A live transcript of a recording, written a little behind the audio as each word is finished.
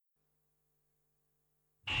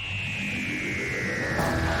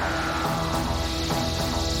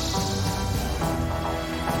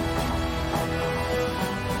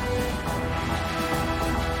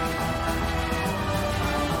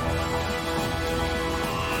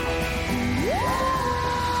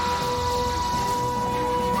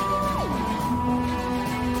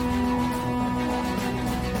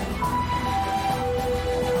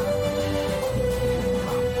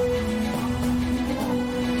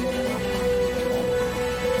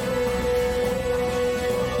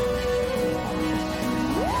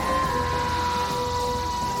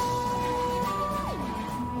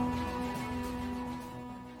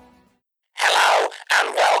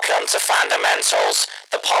Fundamentals,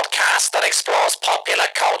 the podcast that explores popular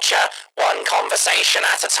culture one conversation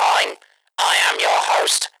at a time. I am your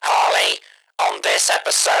host, Harley. On this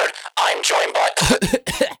episode, I'm joined by...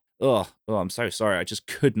 I'm so sorry. I just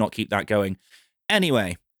could not keep that going.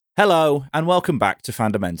 Anyway, hello and welcome back to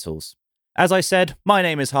Fundamentals. As I said, my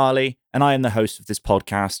name is Harley and I am the host of this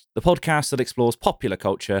podcast, the podcast that explores popular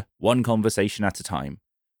culture one conversation at a time.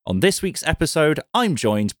 On this week's episode, I'm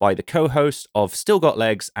joined by the co-host of Still Got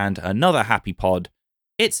Legs and Another Happy Pod.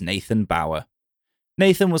 It's Nathan Bauer.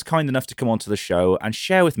 Nathan was kind enough to come onto the show and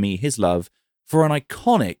share with me his love for an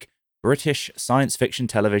iconic British science fiction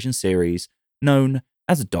television series known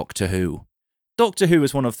as Doctor Who. Doctor Who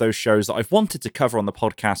is one of those shows that I've wanted to cover on the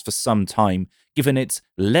podcast for some time, given its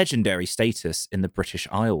legendary status in the British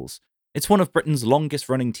Isles. It's one of Britain's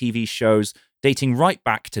longest-running TV shows, dating right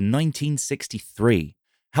back to 1963.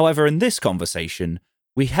 However, in this conversation,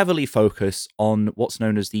 we heavily focus on what's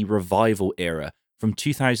known as the revival era from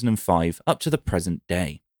 2005 up to the present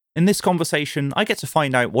day. In this conversation, I get to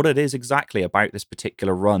find out what it is exactly about this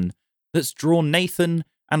particular run that's drawn Nathan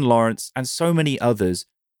and Lawrence and so many others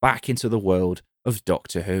back into the world of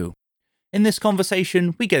Doctor Who. In this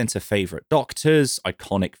conversation, we get into favourite doctors,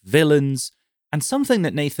 iconic villains, and something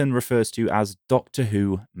that Nathan refers to as Doctor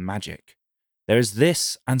Who magic. There is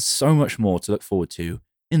this and so much more to look forward to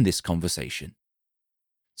in this conversation.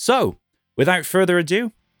 So, without further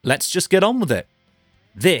ado, let's just get on with it.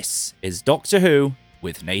 This is Doctor Who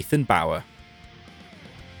with Nathan Bauer.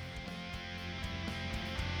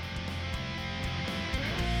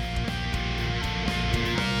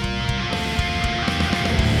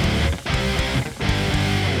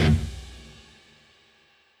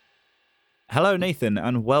 Hello, Nathan,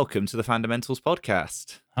 and welcome to the Fundamentals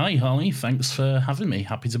podcast. Hi, Harley. Thanks for having me.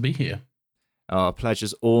 Happy to be here. Oh,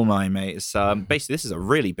 pleasure's all mine, mate. It's, basically, this is a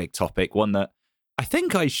really big topic, one that I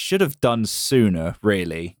think I should have done sooner,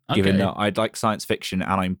 really, given that I'd like science fiction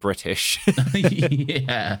and I'm British.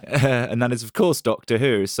 Yeah. And that is, of course, Doctor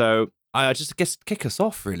Who. So I just guess kick us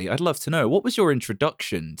off, really. I'd love to know, what was your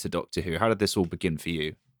introduction to Doctor Who? How did this all begin for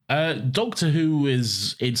you? Doctor Who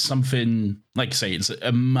it's something, like I say, it's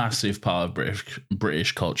a massive part of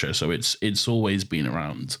British culture, so it's always been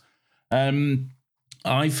around.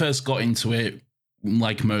 I first got into it,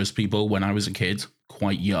 like most people, when I was a kid,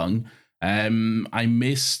 quite young. I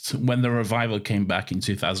missed, when the revival came back in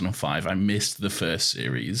 2005, I missed the first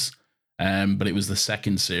series, but it was the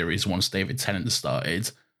second series, once David Tennant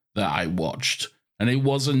started, that I watched. And it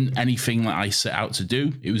wasn't anything that I set out to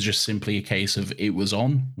do. It was just simply a case of it was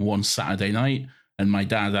on one Saturday night, and my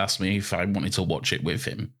dad asked me if I wanted to watch it with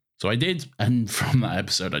him. So I did, and from that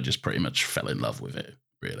episode, I just pretty much fell in love with it,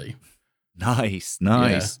 really. Nice.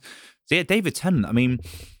 Yeah. So yeah, David Tennant, I mean,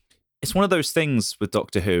 it's one of those things with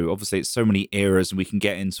Doctor Who. Obviously, it's so many eras, and we can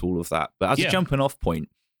get into all of that. But as a jumping off point,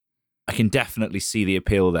 I can definitely see the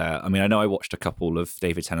appeal there. I mean, I know I watched a couple of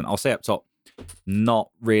David Tennant. I'll say up top, not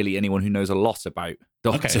really anyone who knows a lot about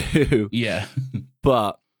Doctor Who. Yeah.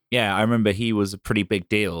 But yeah, I remember he was a pretty big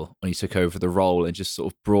deal when he took over the role and just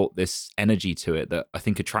sort of brought this energy to it that I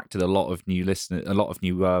think attracted a lot of new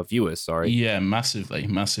viewers. Yeah,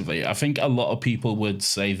 massively. I think a lot of people would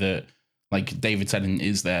say that, like, David Tennant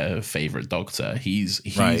is their favorite Doctor. He's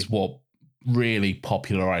right. What really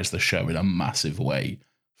popularized the show in a massive way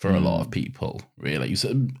for a lot of people, really.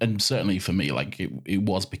 So, and certainly for me, like, it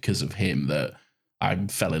was because of him that I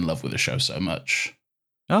fell in love with the show so much.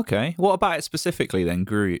 Okay. What about it specifically then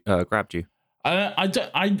grabbed you?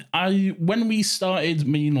 When we started,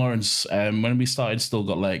 me and Lawrence, when we started Still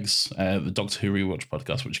Got Legs, the Doctor Who Rewatch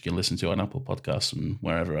podcast, which you can listen to on Apple Podcasts and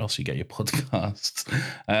wherever else you get your podcasts.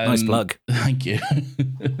 Nice plug. Thank you.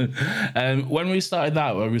 When we started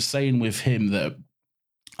that, I was saying with him that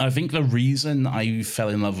I think the reason I fell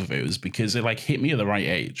in love with it was because it, like, hit me at the right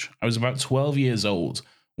age. I was about 12 years old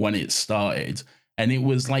when it started, and it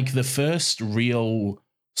was like the first real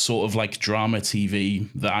sort of like drama TV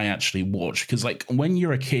that I actually watched. Because, like, when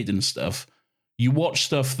you're a kid and stuff, you watch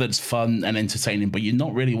stuff that's fun and entertaining, but you're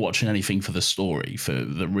not really watching anything for the story, for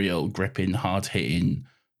the real gripping, hard-hitting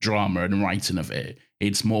drama and writing of it.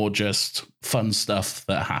 It's more just fun stuff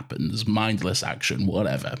that happens, mindless action,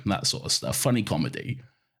 whatever, that sort of stuff, funny comedy.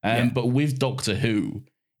 But with Doctor Who,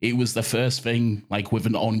 it was the first thing, like, with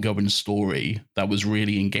an ongoing story that was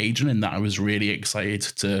really engaging and that I was really excited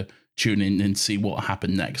to tune in and see what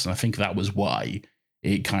happened next. And I think that was why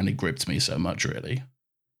it kind of gripped me so much, really.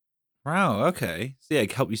 Wow, okay. So yeah,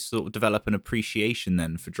 it helped you sort of develop an appreciation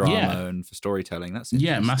then for drama and for storytelling. That's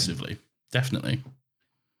interesting. Yeah, massively. Definitely.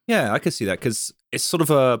 Yeah, I could see that because it's sort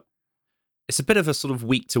of it's a bit of a sort of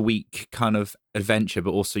week to week kind of adventure,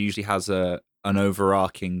 but also usually has a an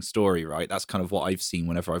overarching story, right? That's kind of what I've seen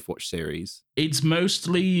whenever I've watched series. It's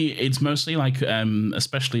mostly like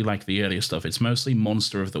especially like the earlier stuff, it's mostly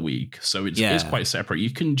monster of the week. So it's quite separate.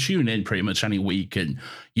 You can tune in pretty much any week and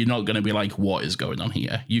you're not going to be like, what is going on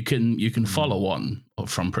here? You can follow on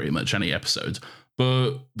from pretty much any episode.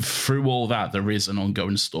 But through all that, there is an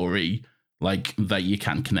ongoing story like that you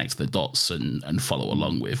can connect the dots and follow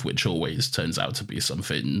along with, which always turns out to be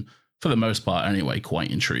something, for the most part anyway, quite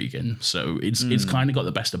intriguing. So it's kind of got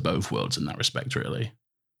the best of both worlds in that respect, really.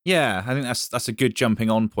 Yeah, I think that's a good jumping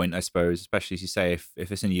on point, I suppose, especially as you say,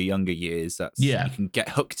 if it's in your younger years, you can get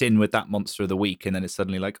hooked in with that monster of the week, and then it's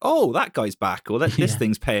suddenly like, oh, that guy's back, or this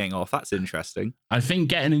thing's paying off. That's interesting. I think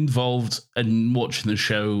getting involved and watching the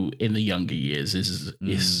show in the younger years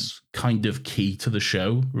is kind of key to the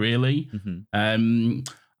show, really.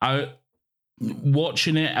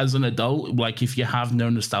 Watching it as an adult, like if you have no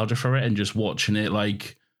nostalgia for it and just watching it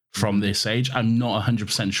like from this age, I'm not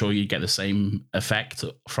 100% sure you get the same effect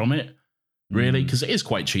from it, really, because it is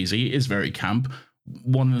quite cheesy. It is very camp.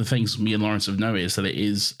 One of the things me and Lawrence have noticed is that it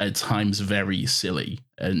is at times very silly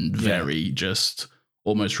and very just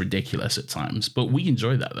almost ridiculous at times. But we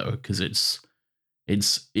enjoy that though, because it's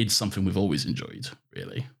something we've always enjoyed,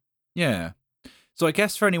 really. Yeah. So I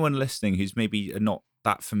guess for anyone listening who's maybe not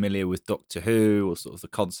that familiar with Doctor Who or sort of the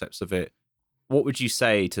concepts of it, what would you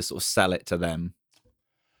say to sort of sell it to them?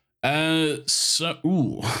 That's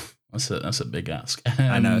a big ask.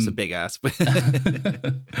 I know it's a big ask.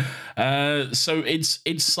 So it's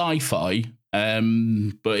sci-fi,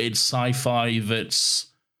 but it's sci-fi that's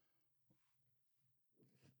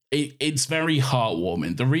it's very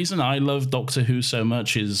heartwarming. The reason I love Doctor Who so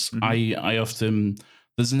much is I often,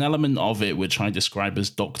 there's an element of it which I describe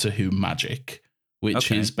as Doctor Who magic,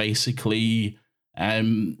 which is basically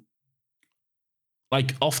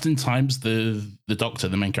like oftentimes the Doctor,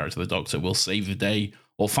 the main character, the Doctor, will save the day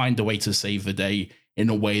or find a way to save the day in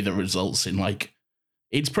a way that results in like,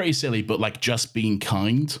 it's pretty silly, but like just being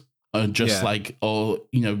kind, like, or,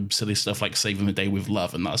 you know, silly stuff like saving the day with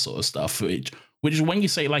love and that sort of stuff, which when you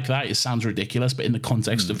say it like that, it sounds ridiculous, but in the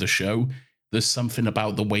context of the show, there's something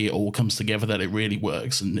about the way it all comes together that it really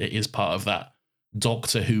works. And it is part of that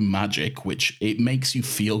Doctor Who magic, which it makes you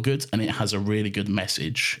feel good, and it has a really good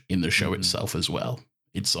message in the show itself as well.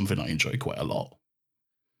 It's something I enjoy quite a lot.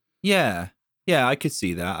 Yeah, I could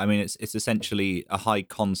see that. I mean, it's essentially a high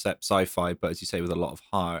concept sci-fi, but as you say, with a lot of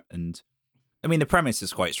heart. And I mean, the premise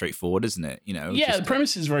is quite straightforward, isn't it? You know, the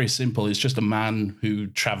premise is very simple. It's just a man who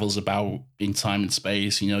travels about in time and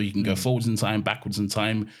space. You know, you can go forwards in time, backwards in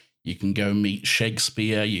time. You can go meet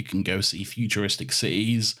Shakespeare. You can go see futuristic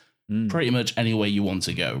cities. Pretty much anywhere you want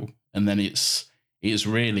to go, and then it's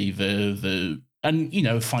really the and you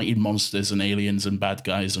know, fighting monsters and aliens and bad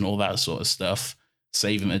guys and all that sort of stuff,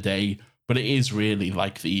 saving the day. But it is really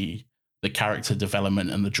like the character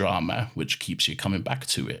development and the drama which keeps you coming back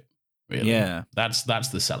to it. Really, that's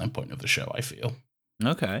the selling point of the show, I feel.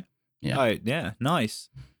 Okay, nice.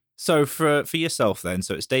 So for yourself then,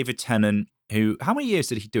 so it's David Tennant. How many years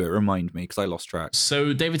did he do it? Remind me, because I lost track.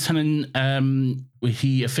 So David Tennant,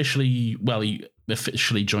 he officially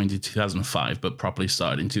joined in 2005, but properly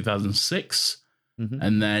started in 2006.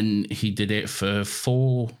 And then he did it for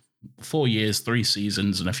four years, 3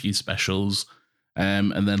 seasons and a few specials,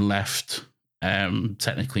 and then left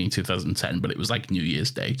technically in 2010, but it was like New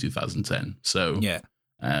Year's Day 2010. So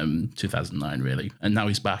 2009 really. And now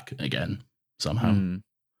he's back again somehow.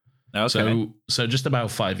 Okay. So just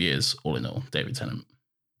about 5 years all in all, David Tennant.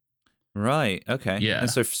 Right. Okay. Yeah. And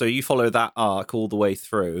so you follow that arc all the way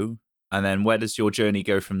through, and then where does your journey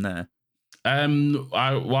go from there?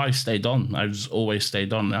 I stayed on. I was always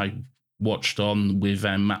stayed on. I watched on with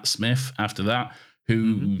Matt Smith after that,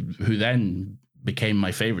 who then became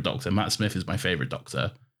my favorite Doctor. Matt Smith is my favorite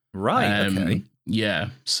Doctor. Right. Okay.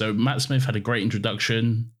 Yeah. So Matt Smith had a great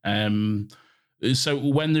introduction. So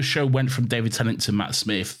when the show went from David Tennant to Matt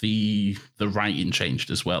Smith, the writing changed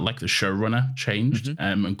as well. Like the showrunner changed,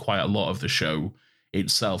 and quite a lot of the show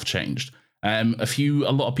itself changed. A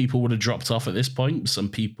lot of people would have dropped off at this point. Some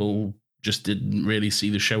people just didn't really see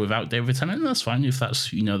the show without David Tennant. And that's fine if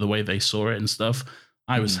that's, you know, the way they saw it and stuff.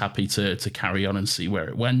 I was happy to carry on and see where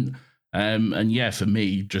it went. And yeah, for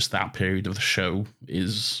me, just that period of the show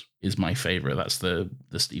is my favorite. That's the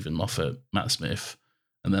Stephen Moffat, Matt Smith,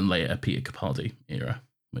 and then later Peter Capaldi era,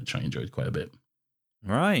 which I enjoyed quite a bit.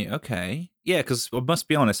 Right, okay. Yeah, because I must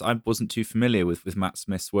be honest, I wasn't too familiar with Matt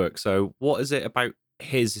Smith's work. So what is it about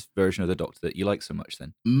his version of the Doctor that you like so much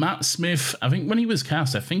then? Matt Smith, I think when he was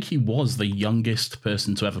cast, I think he was the youngest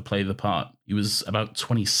person to ever play the part. He was about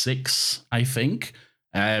 26, I think.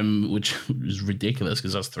 which is ridiculous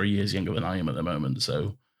because that's 3 years younger than I am at the moment.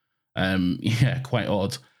 So, yeah, quite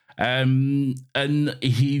odd. And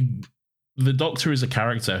the Doctor is a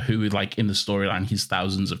character who, like in the storyline, he's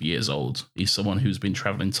thousands of years old. He's someone who's been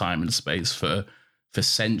traveling time and space for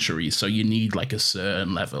centuries. So you need like a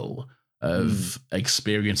certain level of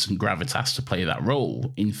experience and gravitas to play that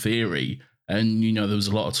role, in theory. And, you know, there was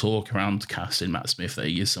a lot of talk around casting Matt Smith that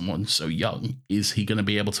he is someone so young. Is he going to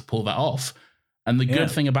be able to pull that off? And the good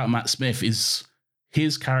thing about Matt Smith is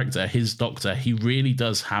his character, his Doctor, he really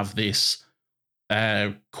does have this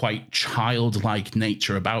quite childlike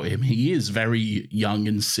nature about him. He is very young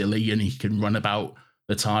and silly, and he can run about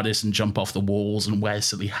the TARDIS and jump off the walls and wear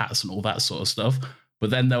silly hats and all that sort of stuff. But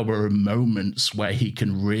then there were moments where he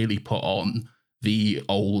can really put on the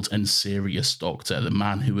old and serious Doctor, the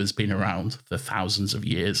man who has been around for thousands of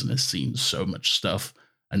years and has seen so much stuff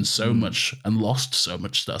and so much and lost so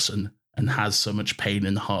much stuff and has so much pain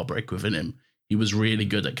and heartbreak within him. He was really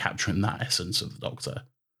good at capturing that essence of the Doctor,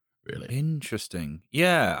 really. Interesting.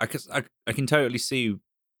 Yeah, I can totally see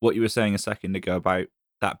what you were saying a second ago about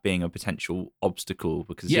that being a potential obstacle,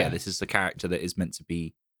 because this is the character that is meant to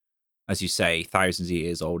be, as you say, thousands of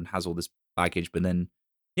years old and has all this baggage. But then,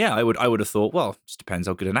 yeah, I would have thought, well, it just depends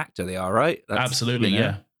how good an actor they are, right? Absolutely, you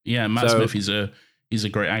know. Yeah. Matt Smith he's a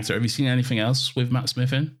great actor. Have you seen anything else with Matt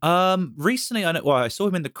Smith in? Recently, I saw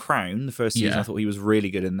him in The Crown, the first season. I thought he was really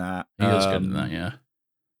good in that. He was good in that. Yeah.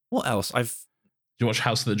 What else? Did you watch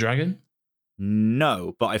House of the Dragon?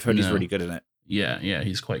 No, but I've heard he's really good in it. Yeah,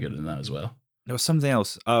 he's quite good in that as well. There was something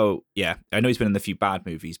else. Oh, yeah. I know he's been in a few bad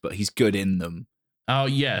movies, but he's good in them. Oh,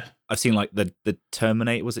 yeah. I've seen like the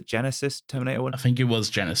Terminator. Was it Genesis? Terminator 1? I think it was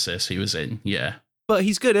Genesis he was in. Yeah. But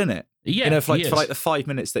he's good in it. Yeah. You know, for like the 5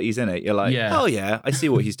 minutes that he's in it, you're like, oh, yeah, I see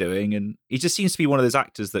what he's doing. And he just seems to be one of those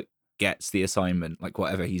actors that gets the assignment, like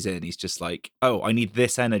whatever he's in. He's just like, oh, I need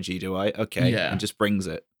this energy, do I? Okay. Yeah. And just brings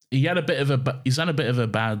it. He's had a bit of a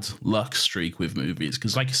bad luck streak with movies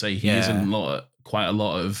because, like I say, he is in quite a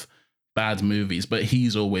lot of bad movies, but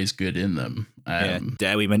he's always good in them.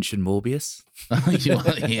 Dare we mention Morbius?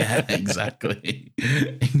 Yeah, exactly.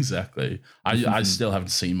 I still haven't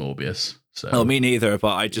seen Morbius. So. Oh, me neither.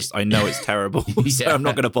 But I know it's terrible, so I'm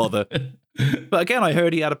not going to bother. But again, I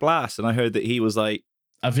heard he had a blast, and I heard that he was like.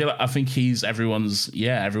 I think he's everyone's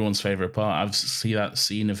favorite part. I've seen that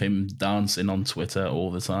scene of him dancing on Twitter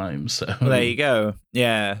all the time. So well, there you go.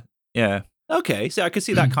 Yeah. Okay, so I could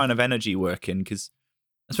see that kind of energy working, because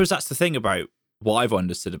I suppose that's the thing about what I've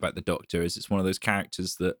understood about the Doctor is it's one of those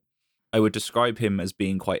characters that I would describe him as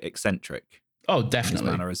being quite eccentric. Oh, definitely.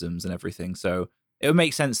 His mannerisms and everything. So it would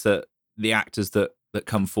make sense that the actors that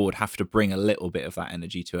come forward have to bring a little bit of that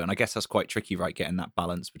energy to it. And I guess that's quite tricky, right? Getting that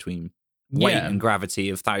balance between weight and gravity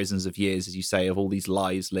of thousands of years, as you say, of all these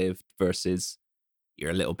lives lived versus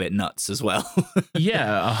you're a little bit nuts as well.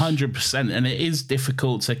 Yeah, 100%. And it is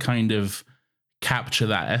difficult to kind of capture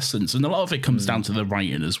that essence. And a lot of it comes down to the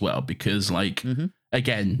writing as well, because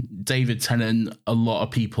again, David Tennant, a lot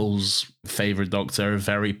of people's favorite Doctor, a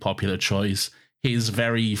very popular choice. His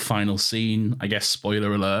very final scene, I guess,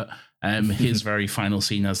 spoiler alert, his very final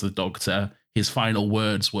scene as the Doctor, his final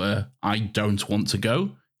words were, "I don't want to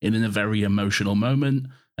go," in a very emotional moment.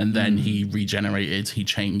 And then he regenerated, he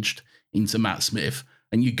changed into Matt Smith.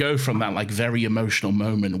 And you go from that like very emotional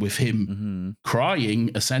moment with him crying,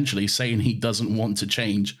 essentially saying he doesn't want to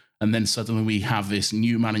change. And then suddenly we have this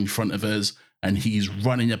new man in front of us and he's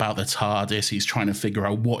running about the TARDIS. He's trying to figure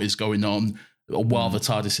out what is going on while the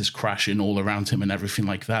TARDIS is crashing all around him and everything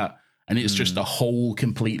like that. And it's just a whole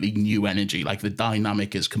completely new energy. Like the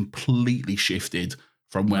dynamic is completely shifted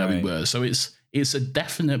from where we were. So it's a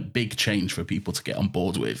definite big change for people to get on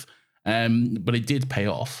board with. But it did pay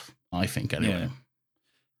off, I think, anyway.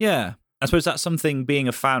 Yeah. I suppose that's something, being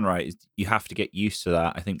a fan, right, is you have to get used to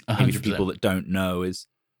that. I think maybe for people that don't know is,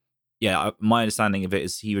 my understanding of it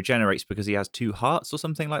is he regenerates because he has two hearts or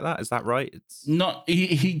something like that. Is that right? It's not.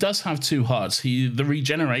 He does have two hearts. The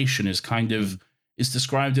regeneration is kind of, is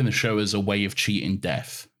described in the show as a way of cheating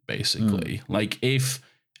death, basically. Like if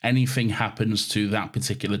anything happens to that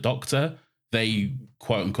particular Doctor, they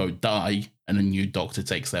quote unquote die and a new Doctor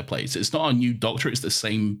takes their place. It's not a new Doctor, it's the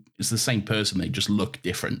same person. They just look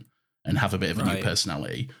different and have a bit of a new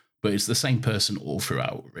personality, but it's the same person all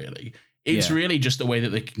throughout, really. It's really just a way that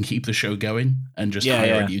they can keep the show going and just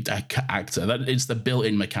hire a new actor. That it's the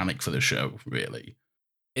built-in mechanic for the show, really.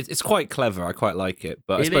 It's quite clever. I quite like it.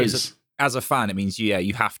 But I suppose as a fan, it means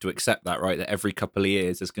you have to accept that, right? That every couple of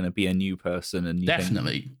years there's going to be a new person, and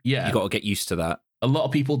definitely, you got to get used to that. A lot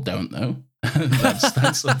of people don't know.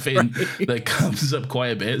 That's something that comes up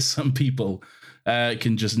quite a bit. Some people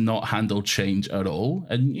can just not handle change at all.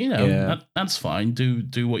 And, that's fine.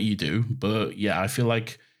 Do what you do. But yeah, I feel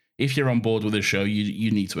like if you're on board with a show,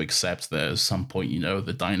 you need to accept that at some point,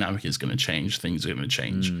 the dynamic is going to change. Things are going to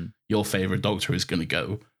change. Your favorite Doctor is going to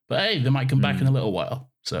go. But hey, they might come back in a little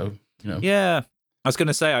while. So, Yeah. I was going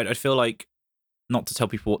to say, I feel like, not to tell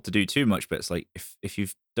people what to do too much, but it's like, if you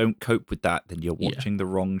don't cope with that, then you're watching the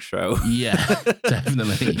wrong show. Yeah,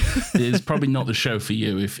 definitely. It's probably not the show for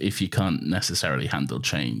you if you can't necessarily handle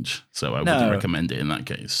change. So I wouldn't recommend it in that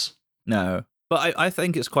case. No. But I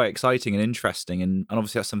think it's quite exciting and interesting, and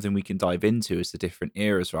obviously that's something we can dive into is the different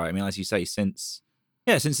eras, right? I mean, as you say, since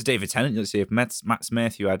the David Tennant, let's see, if Matt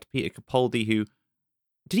Smith, you had Peter Capaldi, who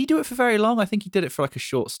did he do it for very long? I think he did it for like a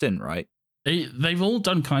short stint, right? They've all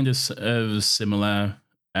done kind of similar.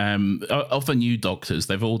 Of the new Doctors,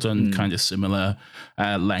 they've all done kind of similar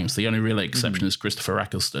lengths. The only real exception is Christopher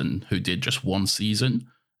Eccleston, who did just one season.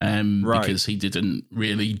 Because he didn't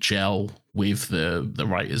really gel with the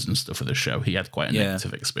writers and stuff of the show. He had quite a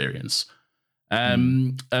negative experience.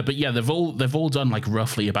 But yeah, they've all done like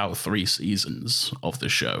roughly about 3 seasons of the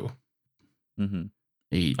show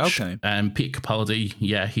each. Okay. Peter Capaldi,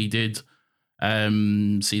 he did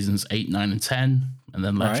seasons 8, 9, and 10, and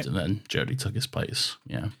then left, and then Jodie took his place.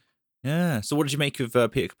 Yeah. So what did you make of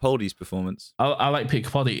Peter Capaldi's performance? I like Peter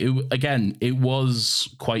Capaldi. It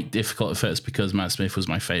was quite difficult at first because Matt Smith was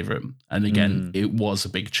my favorite. And again, it was a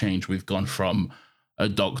big change. We've gone from a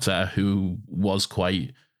Doctor who was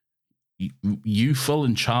quite youthful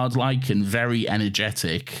and childlike and very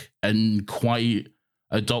energetic, and quite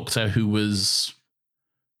a Doctor who was...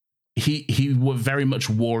 He very much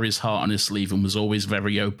wore his heart on his sleeve and was always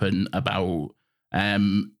very open about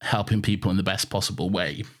helping people in the best possible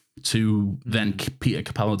way. To then Peter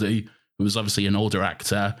Capaldi, who was obviously an older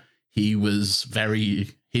actor. His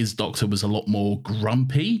Doctor was a lot more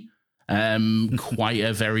grumpy, quite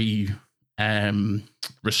a very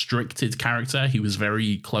restricted character. He was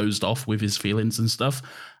very closed off with his feelings and stuff.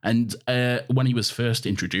 And when he was first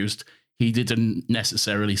introduced, he didn't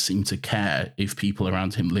necessarily seem to care if people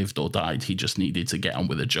around him lived or died. He just needed to get on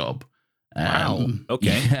with a job. Wow.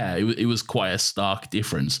 Okay. Yeah, it was quite a stark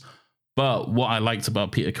difference. But what I liked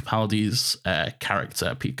about Peter Capaldi's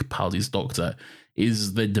character, Peter Capaldi's Doctor,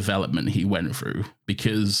 is the development he went through.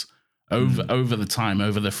 Because over the time,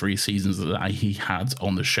 over the 3 seasons that he had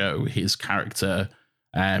on the show, his character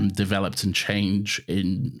developed and changed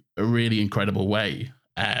in a really incredible way.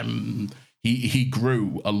 He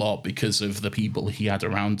grew a lot because of the people he had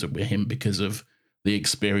around with him, because of the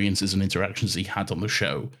experiences and interactions he had on the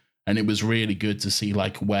show. And it was really good to see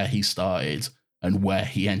like where he started and where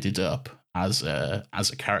he ended up as a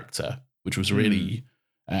character, which was really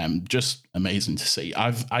just amazing to see.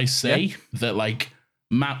 I say that like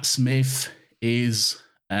Matt Smith is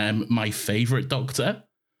my favorite Doctor,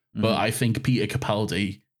 but I think Peter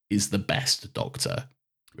Capaldi is the best Doctor,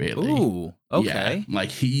 really. Ooh, okay. Yeah, like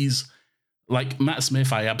he's like Matt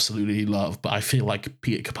Smith I absolutely love, but I feel like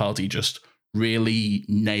Peter Capaldi just really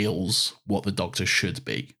nails what the Doctor should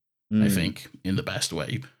be, I think, in the best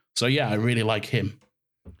way. So yeah, I really like him.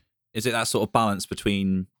 Is it that sort of balance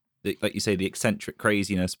between, like you say, the eccentric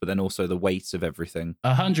craziness, but then also the weight of everything?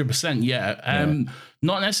 100%, yeah.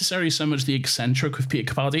 Not necessarily so much the eccentric with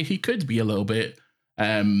Peter Capaldi. He could be a little bit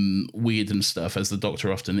weird and stuff, as the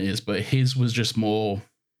Doctor often is, but his was just more...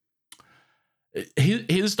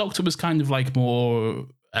 His Doctor was kind of like more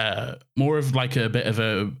of like a bit of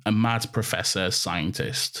a mad professor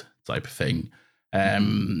scientist type of thing.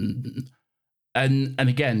 And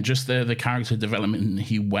again, just the character development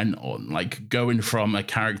he went on, like going from a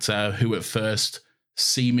character who at first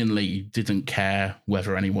seemingly didn't care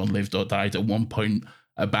whether anyone lived or died, at one point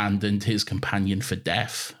abandoned his companion for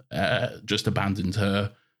death, just abandoned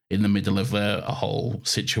her in the middle of a whole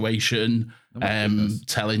situation,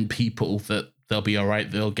 telling people that they'll be all right,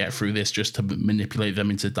 they'll get through this, just to manipulate them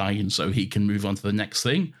into dying so he can move on to the next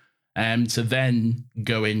thing. To then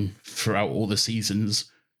going throughout all the seasons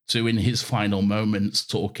to, in his final moments,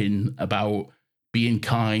 talking about being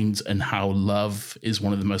kind and how love is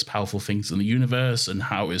one of the most powerful things in the universe and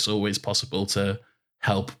how it's always possible to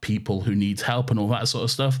help people who need help and all that sort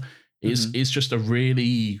of stuff. Is just a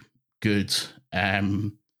really good,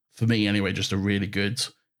 for me anyway, just a really good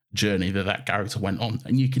journey that character went on.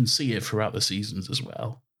 And you can see it throughout the seasons as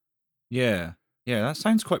well. Yeah. Yeah, that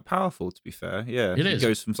sounds quite powerful, to be fair. Yeah. It is. It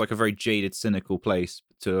goes from like a very jaded, cynical place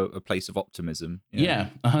to a place of optimism. Yeah,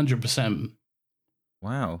 100%.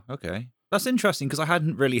 Wow. Okay. That's interesting because I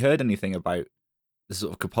hadn't really heard anything about the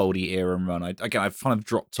sort of Capaldi era and run. I've kind of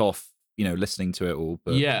dropped off, listening to it all.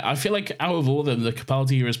 But yeah, I feel like out of all of them, the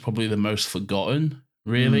Capaldi era is probably the most forgotten,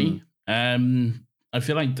 really. I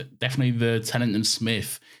feel like definitely the Tennant and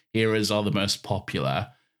Smith eras are the most popular.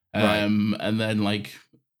 Right. And then like,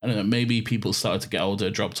 I don't know, maybe people started to get older,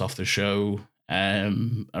 dropped off the show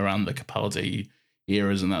around the Capaldi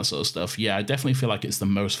eras and that sort of stuff. Yeah, I definitely feel like it's the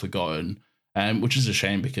most forgotten, which is a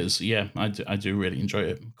shame because, yeah, I do really enjoy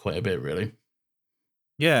it quite a bit, really.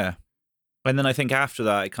 Yeah. And then I think after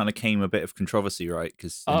that, it kind of came a bit of controversy, right?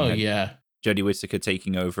 Because yeah. Jodie Whittaker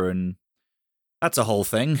taking over, and that's a whole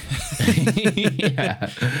thing. Yeah.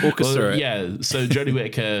 Walk us through it. Yeah, so Jodie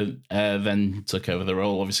Whittaker then took over the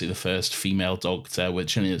role, obviously the first female Doctor,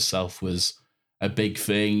 which in itself was a big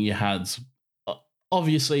thing. You had,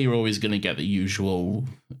 obviously, you're always going to get the usual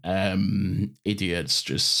idiots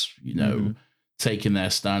just, taking their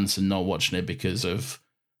stance and not watching it because of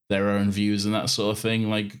their own views and that sort of thing.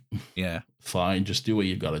 Like, Yeah. fine, just do what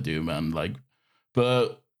you got to do, man. Like,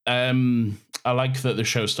 but I like that the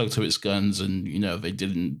show stuck to its guns and, they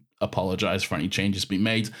didn't apologize for any changes being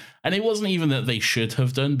made. And it wasn't even that they should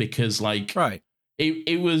have done because, like, Right.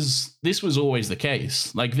 This was always the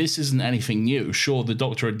case. Like, this isn't anything new. Sure, the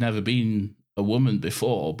Doctor had never been a woman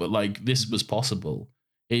before, but, like, this was possible.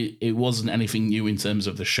 It wasn't anything new in terms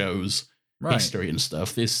of the show's history and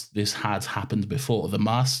stuff. This had happened before. The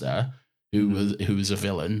Master, who was a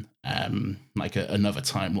villain, like another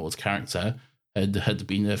Time Lord character, had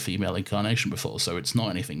been a female incarnation before, so it's not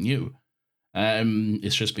anything new.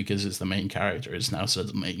 It's just because it's the main character, it's now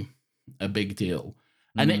suddenly a big deal.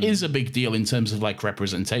 And it is a big deal in terms of like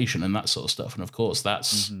representation and that sort of stuff. And of course,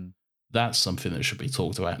 that's something that should be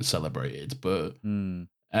talked about and celebrated. But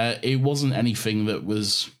it wasn't anything that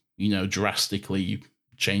was, drastically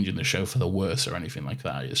changing the show for the worse or anything like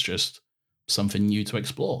that. It's just something new to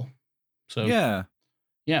explore. So yeah.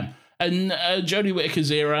 And Jodie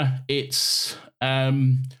Whittaker's era, it's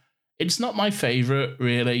not my favorite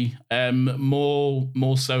really.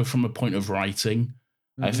 More so from a point of writing.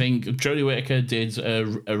 I think Jodie Whittaker did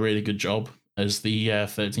a really good job as the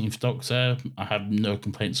 13th Doctor. I have no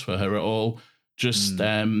complaints for her at all. Just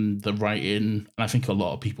the writing, and I think a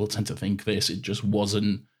lot of people tend to think this, it just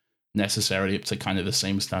wasn't necessarily up to kind of the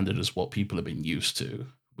same standard as what people have been used to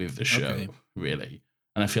with the show, really.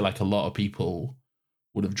 And I feel like a lot of people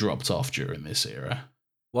would have dropped off during this era.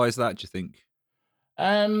 Why is that, do you think?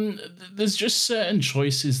 There's just certain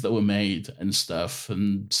choices that were made and stuff,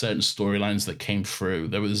 and certain storylines that came through.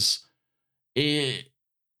 There was it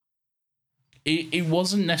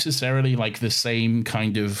wasn't necessarily like the same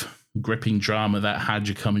kind of gripping drama that had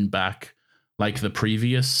you coming back like the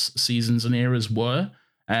previous seasons and eras were.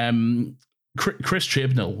 Chris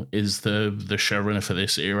Chibnall is the showrunner for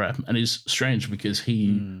this era, and it's strange because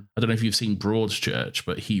he I don't know if you've seen Broadchurch,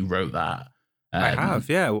 but he wrote that. I have,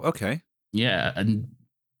 yeah. Okay. Yeah, and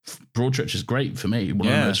Broadchurch is great for me. One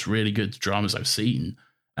of the most really good dramas I've seen.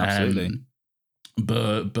 Absolutely.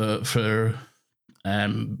 But for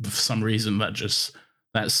some reason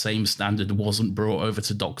that same standard wasn't brought over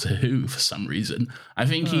to Doctor Who for some reason. I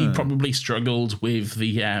think he probably struggled with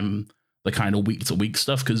the kind of week to week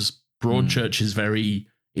stuff because Broadchurch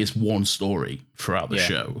is one story throughout the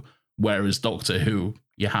show, whereas Doctor Who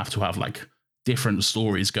you have to have like different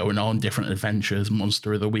stories going on, different adventures,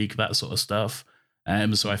 monster of the week, that sort of stuff.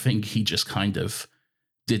 So I think he just kind of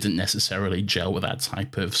didn't necessarily gel with that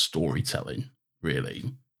type of storytelling,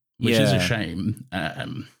 really, which is a shame.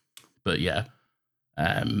 But yeah,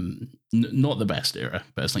 not the best era,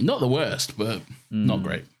 personally. Not the worst, but not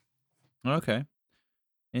great. Okay.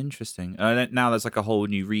 Interesting. Now there's like a whole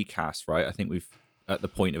new recast, right? I think we've at the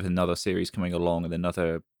point of another series coming along and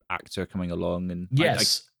another actor coming along. And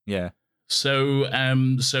yes. Yeah. So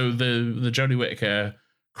the Jodie Whittaker,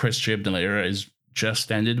 Chris Chibnall era is just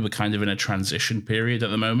ended. We're kind of in a transition period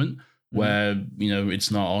at the moment where, it's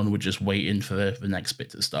not on. We're just waiting for the next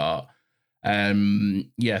bit to start.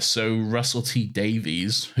 So Russell T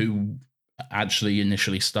Davies, who actually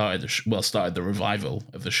initially started the revival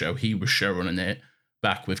of the show, he was showrunning it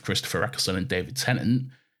back with Christopher Eccleston and David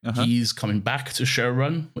Tennant. He's coming back to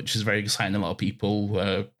showrun, which is very exciting. A lot of people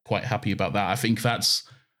were quite happy about that. I think that's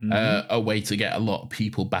a way to get a lot of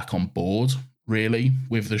people back on board, really,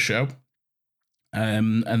 with the show.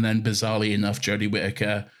 And then, bizarrely enough, Jodie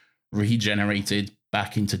Whittaker regenerated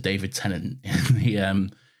back into David Tennant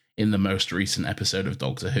in the most recent episode of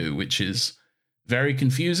Doctor Who, which is very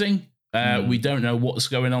confusing. We don't know what's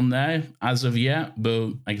going on there as of yet, but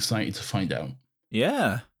I'm excited to find out.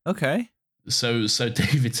 Yeah. Okay. So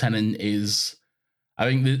David Tennant is, I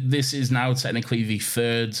think this is now technically the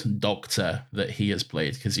third Doctor that he has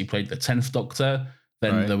played, because he played the 10th Doctor.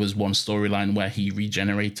 Then there was one storyline where he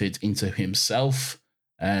regenerated into himself.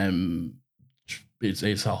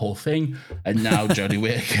 it's a whole thing. And now Jodie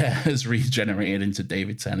Whittaker has regenerated into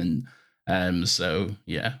David Tennant. So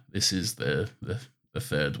yeah, this is the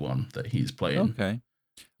third one that he's playing. Okay.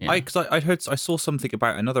 Yeah. I saw something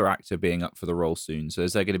about another actor being up for the role soon. So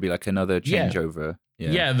is there going to be like another changeover?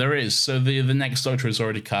 Yeah, there is. So the next Doctor is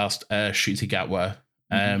already cast, Ncuti Gatwa.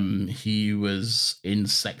 He was in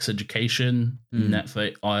Sex Education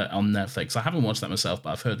Netflix on Netflix. I haven't watched that myself, but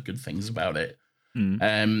I've heard good things about it.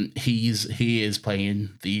 He is playing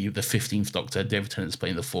the 15th Doctor. David Tennant's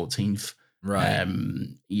playing the 14th. Right.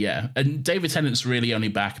 Yeah, and David Tennant's really only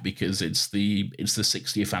back because it's the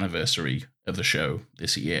 60th anniversary of the show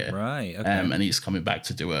this year. Right. Okay. And he's coming back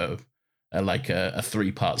to do a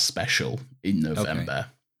 3-part special in November.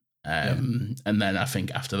 And then I think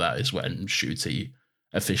after that is when Ncuti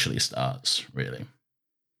officially starts, really.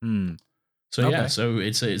 So yeah, so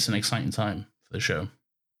it's an exciting time for the show.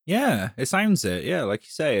 Yeah, it sounds it. Yeah, like you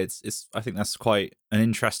say, it's. I think that's quite an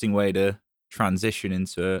interesting way to transition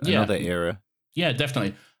into another era. Yeah,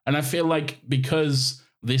 definitely. And I feel like because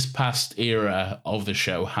this past era of the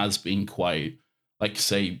show has been quite, like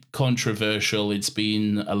say, controversial, it's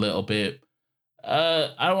been a little bit,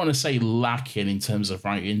 I don't want to say lacking in terms of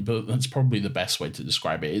writing, but that's probably the best way to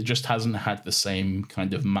describe it. It just hasn't had the same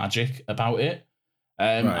kind of magic about it.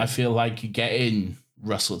 I feel like getting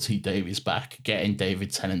Russell T Davies back, getting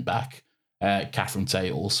David Tennant back, Catherine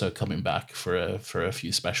Tate also coming back for a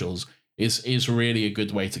few specials is really a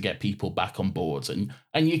good way to get people back on board,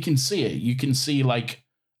 and you can see it. You can see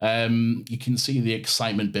you can see the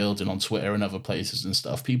excitement building on Twitter and other places and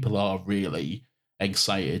stuff. People are really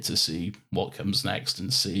excited to see what comes next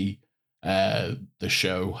and see the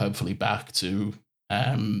show hopefully back to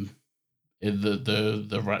the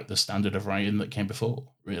standard of writing that came before.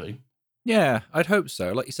 Really. Yeah, I'd hope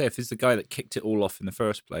so. Like you say, if he's the guy that kicked it all off in the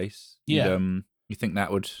first place, you think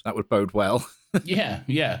that would bode well.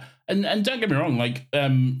 yeah. And don't get me wrong, like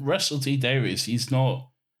Russell T Davies, he's not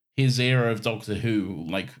his era of Doctor Who,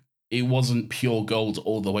 like it wasn't pure gold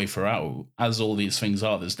all the way throughout, as all these things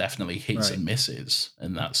are. There's definitely hits and misses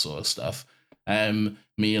and that sort of stuff.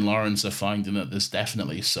 Me and Lawrence are finding that there's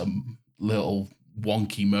definitely some little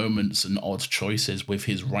wonky moments and odd choices with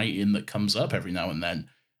his writing that comes up every now and then.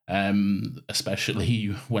 Especially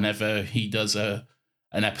whenever he does an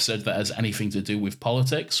episode that has anything to do with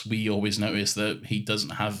politics, we always notice that he doesn't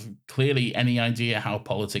have clearly any idea how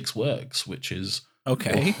politics works, which is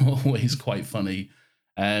always quite funny.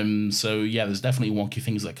 So yeah, there's definitely wonky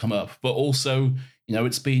things that come up, but also,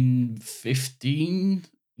 it's been 15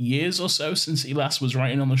 years or so since he last was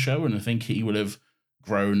writing on the show, and I think he would have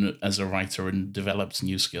grown as a writer and developed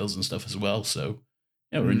new skills and stuff as well. So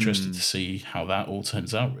yeah, we're interested to see how that all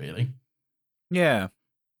turns out, really. Yeah,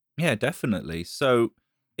 definitely. So,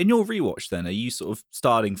 in your rewatch, then, are you sort of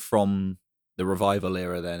starting from the revival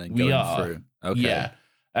era then and going through? Okay. Yeah.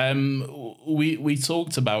 We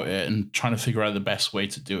talked about it and trying to figure out the best way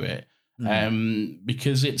to do it.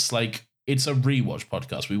 Because it's like it's a rewatch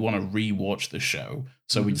podcast. We want to rewatch the show,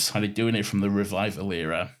 so we decided doing it from the revival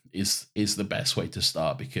era is the best way to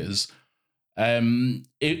start, because.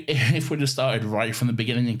 If we'd have started right from the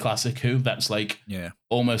beginning in Classic Who, that's like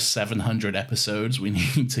almost 700 episodes we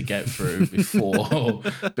need to get through before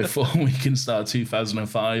we can start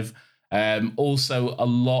 2005. Also, a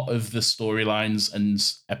lot of the storylines and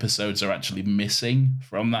episodes are actually missing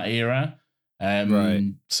from that era.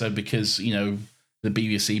 So because, the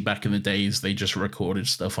BBC back in the days, they just recorded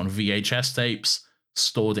stuff on VHS tapes,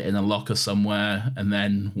 stored it in a locker somewhere, and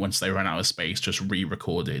then once they ran out of space, just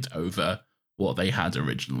re-recorded over what they had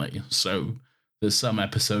originally. So there's some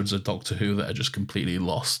episodes of Doctor Who that are just completely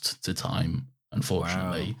lost to time,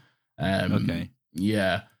 unfortunately. Wow.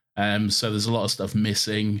 Yeah. So there's a lot of stuff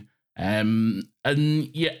missing. And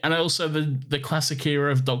also the classic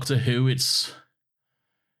era of Doctor Who, it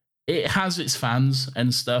has its fans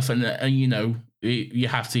and stuff, and you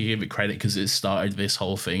have to give it credit because it started this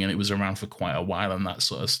whole thing and it was around for quite a while and that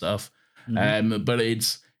sort of stuff. But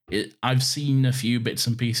I've seen a few bits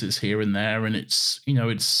and pieces here and there, and it's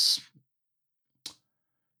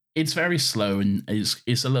very slow and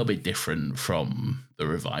it's a little bit different from the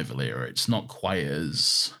revival era. It's not quite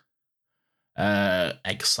as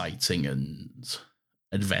exciting and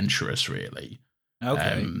adventurous, really.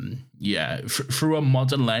 Okay. Through a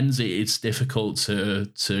modern lens, it's difficult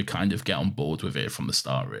to kind of get on board with it from the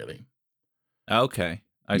start, really. Okay,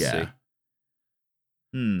 I see.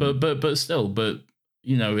 But still,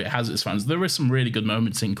 it has its fans. There are some really good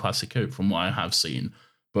moments in Classic Who from what I have seen,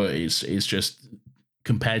 but it's just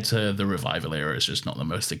compared to the revival era, it's just not the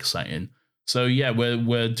most exciting. So yeah,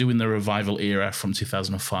 we're doing the revival era from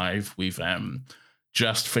 2005. We've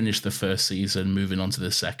just finished the first season, moving on to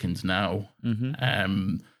the second now.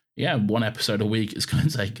 Mm-hmm. Yeah, one episode a week. It's going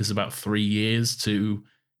to take us about 3 years to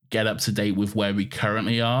get up to date with where we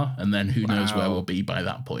currently are, and then who knows where we'll be by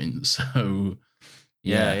that point. So,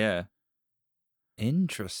 Yeah.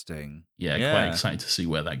 Interesting. Quite excited to see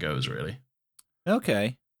where that goes, really.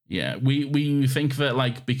 Okay. Yeah, we think that,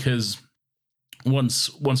 like, because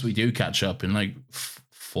once we do catch up in like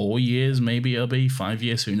 4 years, maybe it'll be 5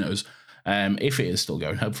 years, who knows. If it is still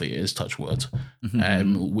going, hopefully it is, touch wood.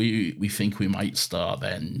 We think we might start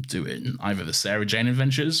then doing either the Sarah Jane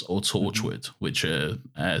Adventures or Torchwood, which are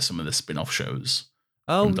some of the spin-off shows.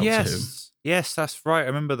 Oh, yes, that's right. I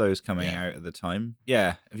remember those coming out at the time.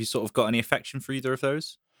 Yeah, have you sort of got any affection for either of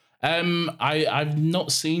those? I've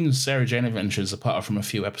not seen Sarah Jane Adventures apart from a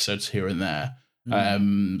few episodes here and there.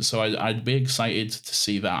 So I'd be excited to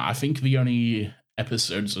see that. I think the only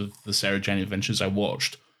episodes of the Sarah Jane Adventures I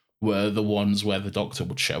watched were the ones where the Doctor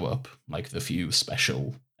would show up, like the few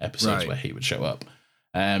special episodes where he would show up.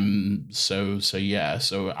 So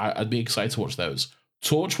I'd be excited to watch those.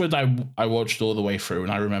 Torchwood, I watched all the way through,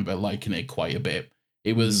 and I remember liking it quite a bit.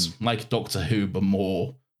 It was like Doctor Who, but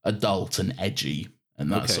more adult and edgy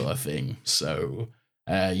and that sort of thing. So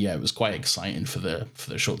it was quite exciting for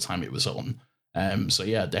the short time it was on.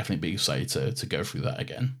 Definitely be excited to go through that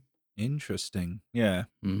again. Interesting. Yeah.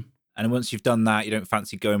 And once you've done that, you don't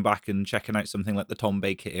fancy going back and checking out something like the Tom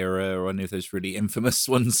Baker era or any of those really infamous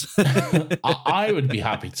ones? I would be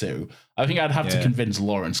happy to. I think I'd have to convince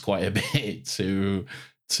Lawrence quite a bit to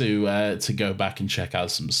go back and check out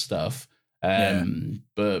some stuff.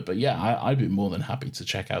 But I'd be more than happy to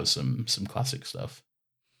check out some classic stuff.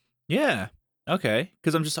 Yeah. Okay.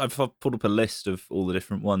 Because I've pulled up a list of all the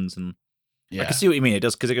different ones, and I can see what you mean. It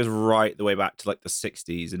does, because it goes right the way back to like the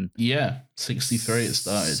 60s, and 63 it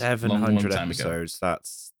started. 700 long episodes.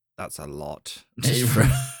 That's a lot. It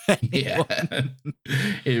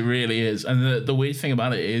really is. And the weird thing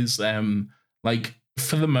about it is, like,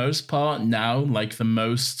 for the most part now, like, the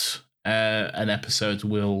most an episode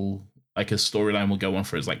will, like, a storyline will go on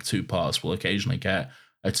for is like 2 parts. We'll occasionally get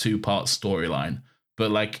a 2-part storyline. But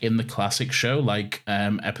like in the classic show, like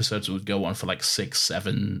episodes would go on for like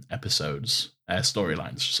 6-7 episodes,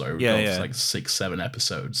 storylines. So it's like 6-7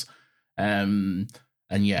 episodes, and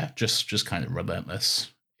just kind of relentless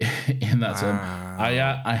in that term.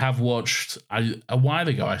 I have watched. A while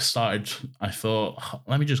ago I thought,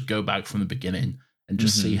 let me just go back from the beginning and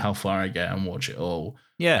just see how far I get and watch it all.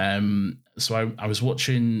 So I was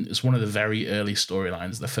watching. It's one of the very early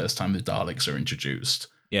storylines. The first time the Daleks are introduced.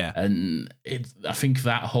 Yeah, and I think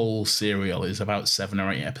that whole serial is about 7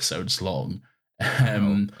 or 8 episodes long,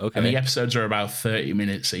 and the episodes are about 30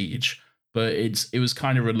 minutes each. But it was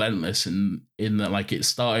kind of relentless in that, like, it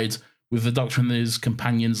started with the Doctor and his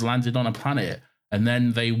companions landed on a planet, and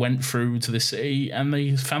then they went through to the city and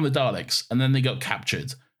they found the Daleks, and then they got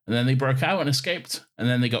captured, and then they broke out and escaped, and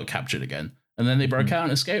then they got captured again. And then they broke out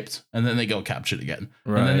and escaped, and then they got captured again.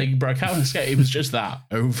 Right. And then they broke out and escaped. It was just that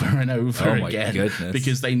over and over again.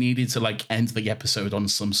 Because they needed to, like, end the episode on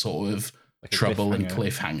some sort of like trouble and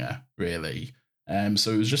cliffhanger, really.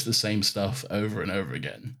 So it was just the same stuff over and over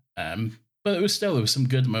again. But there was some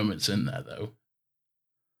good moments in there, though.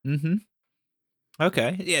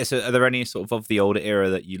 Okay. Yeah, so are there any sort of the older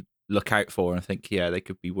era that you look out for and think, they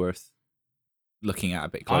could be worth looking at a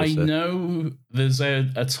bit closer? I know there's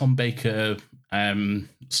a Tom Baker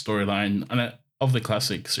storyline, and of the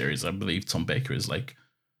classic series, I believe Tom Baker is like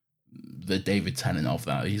the David Tennant of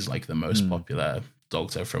that. He's like the most popular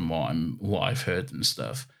Doctor from what I've heard and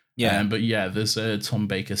stuff. But there's a Tom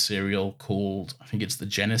Baker serial called, I think it's The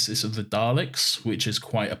Genesis of the Daleks, which is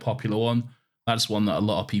quite a popular one. That's one that a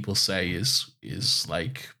lot of people say is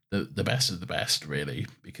like the best of the best, really,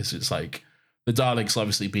 because it's like the Daleks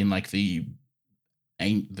obviously being like the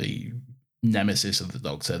nemesis of the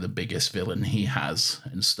Doctor, the biggest villain he has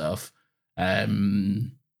and stuff,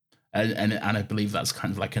 and I believe that's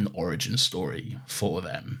kind of like an origin story for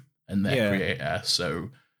them and their creator. So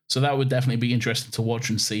that would definitely be interesting to watch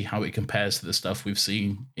and see how it compares to the stuff we've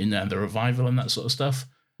seen in the revival and that sort of stuff.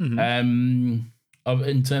 In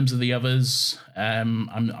terms of the others, I'm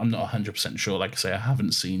not 100% sure. Like I say, I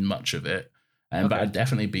haven't seen much of it, but I'd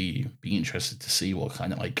definitely be interested to see what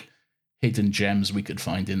kind of like hidden gems we could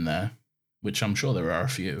find in there, which I'm sure there are a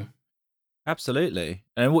few. Absolutely.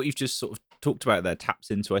 And what you've just sort of talked about there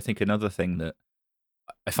taps into, I think, another thing that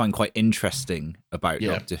I find quite interesting about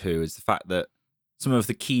Doctor Who is the fact that some of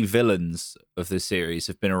the key villains of the series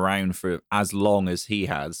have been around for as long as he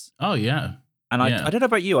has. Oh, yeah. And I don't know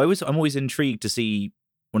about you, I'm always intrigued to see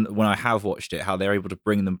when I have watched it, how they're able to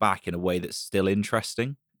bring them back in a way that's still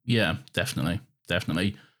interesting. Yeah, definitely.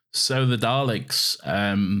 definitely. So the Daleks,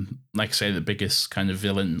 like I say, the biggest kind of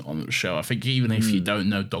villain on the show. I think even if you don't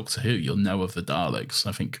know Doctor Who, you'll know of the Daleks.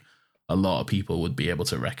 I think a lot of people would be able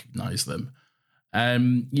to recognize them.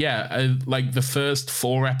 Like the first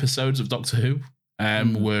 4 episodes of Doctor Who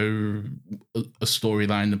were a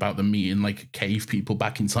storyline about them meeting like cave people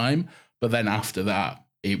back in time. But then after that,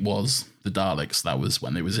 it was the Daleks. That was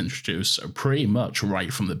when they was introduced. So pretty much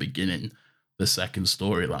right from the beginning, the second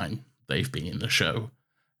storyline, they've been in the show.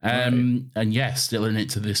 And yeah, still in it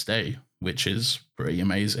to this day, which is pretty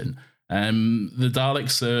amazing. The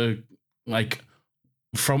Daleks are like,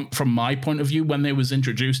 from my point of view, when they was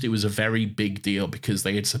introduced, it was a very big deal because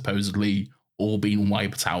they had supposedly all been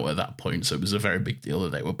wiped out at that point. So it was a very big deal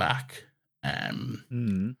that they were back.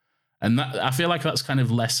 And that, I feel like that's kind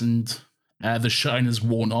of lessened. The shine has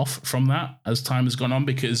worn off from that as time has gone on,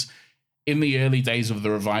 because in the early days of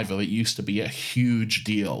the revival, it used to be a huge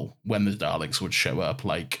deal when the Daleks would show up,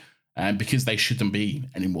 like, because they shouldn't be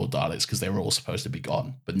any more Daleks because they were all supposed to be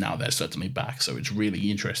gone. But now they're certainly back. So it's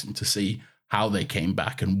really interesting to see how they came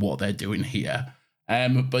back and what they're doing here.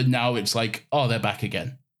 But now it's like, oh, they're back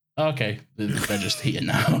again. Okay, they're just here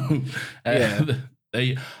now.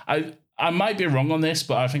 I might be wrong on this,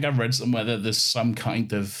 but I think I've read somewhere that there's some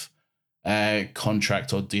kind of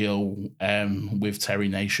contract or deal with Terry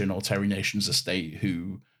Nation or Terry Nation's estate,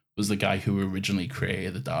 who was the guy who originally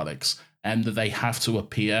created the Daleks, and that they have to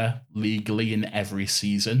appear legally in every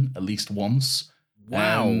season at least once.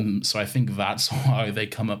 Wow. So I think that's why they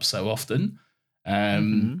come up so often.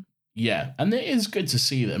 Yeah, and it is good to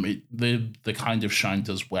see them. The kind of shine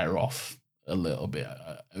does wear off a little bit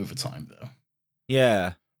over time, though.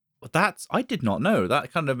 Yeah. Well, I did not know.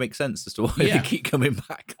 That kind of makes sense as to why they keep coming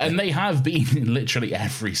back. And they have been in literally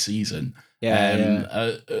every season.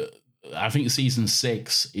 I think season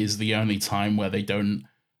 6 is the only time where they don't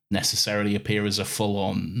necessarily appear as a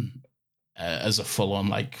full-on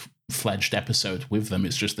like fledged episode with them.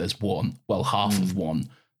 It's just there's half of one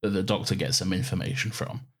that the Doctor gets some information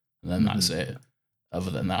from, and then that's it.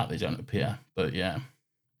 Other than that, they don't appear. But yeah,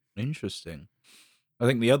 interesting. I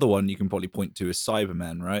think the other one you can probably point to is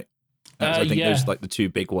Cybermen, right? I think those are like the 2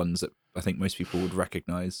 big ones that I think most people would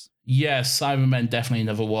recognize. Yeah, Cybermen definitely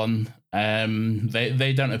another one.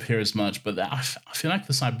 They don't appear as much, but I feel like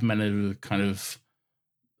the Cybermen are kind of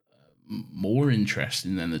more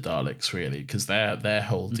interesting than the Daleks, really, because their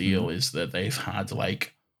whole deal is that they've had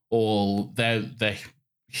like all their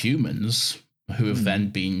humans who have then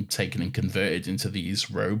been taken and converted into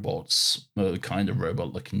these robots, kind of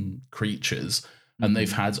robot-looking creatures, and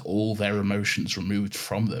they've had all their emotions removed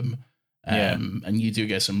from them. And you do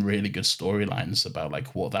get some really good storylines about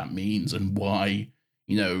like what that means and why,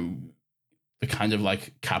 the kind of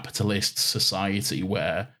like capitalist society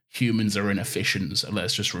where humans are inefficient, so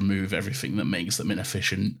let's just remove everything that makes them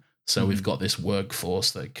inefficient. So we've got this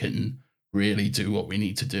workforce that can really do what we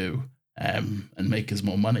need to do and make us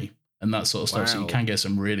more money and that sort of stuff. So you can get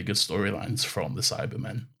some really good storylines from the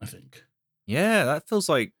Cybermen, I think. Yeah, that feels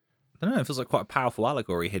like, I don't know, it feels like quite a powerful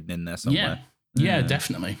allegory hidden in there somewhere. Yeah,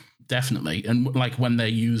 definitely. And like when they're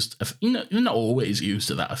used, they're not always used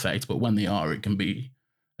to that effect, but when they are, it can be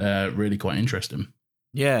really quite interesting.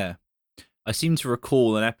 Yeah. I seem to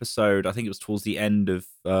recall an episode, I think it was towards the end of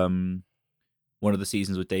one of the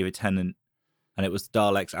seasons with David Tennant, and it was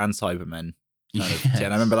Daleks and Cybermen. And I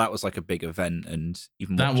remember that was like a big event, and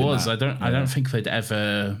even that was. I don't think they'd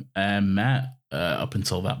ever met up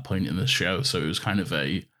until that point in the show, so it was kind of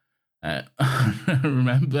a. I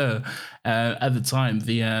remember at the time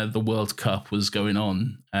the World Cup was going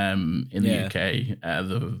on in the UK,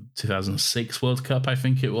 the 2006 World Cup, I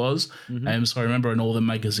think it was. So I remember on all the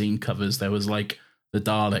magazine covers there was like the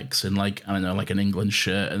Daleks in like, I don't know, like an England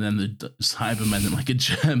shirt, and then the Cybermen in like a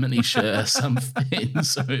Germany shirt or something.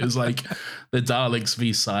 So it was like the Daleks v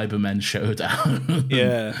Cybermen showdown.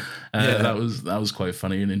 That was quite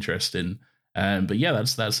funny and interesting. But yeah,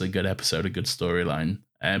 that's a good episode, a good storyline.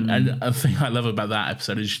 And a thing I love about that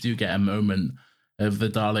episode is you do get a moment of the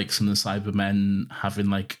Daleks and the Cybermen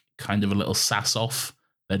having like kind of a little sass off.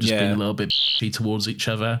 They're just being a little bit towards each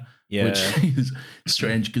other, which is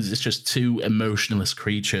strange because it's just 2 emotionless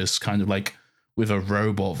creatures kind of like with a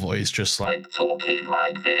robot voice, just like talking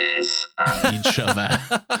like this at each other,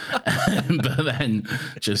 but then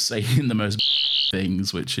just saying the most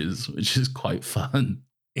things, which is quite fun.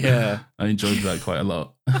 Yeah, I enjoyed that quite a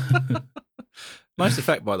lot. Nice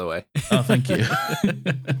effect, by the way. Oh, thank you.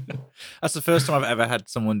 That's the first time I've ever had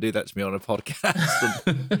someone do that to me on a podcast.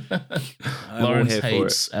 Lawrence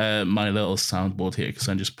hates my little soundboard here because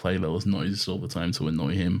I just play little noises all the time to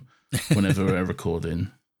annoy him whenever we're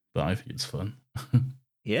recording. But I think it's fun.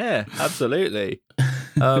 Yeah, absolutely.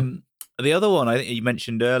 The other one I think you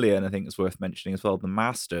mentioned earlier, and I think it's worth mentioning as well, the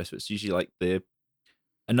Master. So it's usually like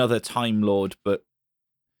another Time Lord, but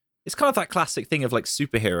it's kind of that classic thing of like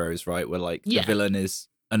superheroes, right? Where like the villain is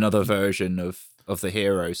another version of the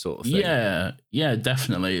hero sort of thing. Yeah,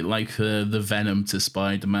 definitely. Like the Venom to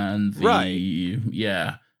Spider-Man, right?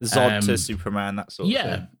 Yeah, Zod to Superman, that sort of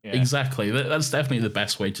thing. Yeah, exactly. That's definitely the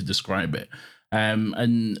best way to describe it.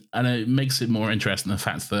 And it makes it more interesting the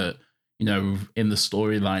fact that, you know, in the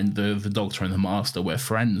storyline, the Doctor and the Master were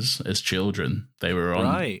friends as children. They were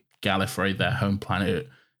on Gallifrey, their home planet,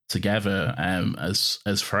 together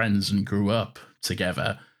as friends and grew up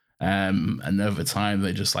together. And over time,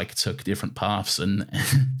 they just like took different paths and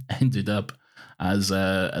ended up as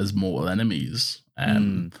mortal enemies.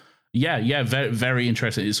 Yeah, very, very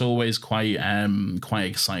interesting. It's always quite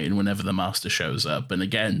exciting whenever the Master shows up. And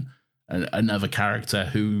again, another character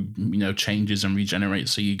who, you know, changes and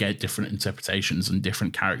regenerates, so you get different interpretations and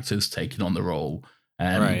different characters taking on the role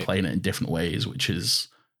and playing it in different ways, which is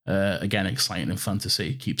again exciting and fun to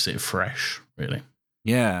see. Keeps it fresh, really.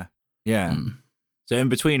 Yeah. So in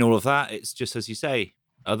between all of that, it's just, as you say,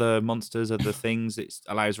 other monsters, other things. It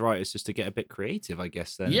allows writers just to get a bit creative, I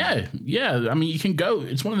guess. Then, yeah. I mean, you can go.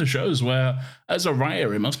 It's one of the shows where, as a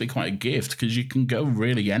writer, it must be quite a gift because you can go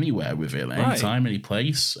really anywhere with it, anytime, any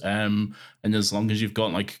place. And as long as you've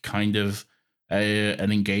got like kind of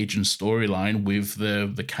an engaging storyline with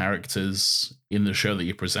the characters in the show that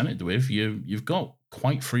you're presented with, you've got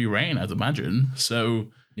quite free reign, I'd imagine.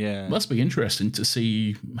 So it must be interesting to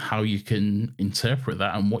see how you can interpret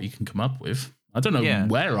that and what you can come up with. I don't know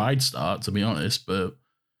where I'd start, to be honest, but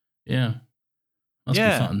must be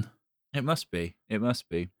fun. It must be.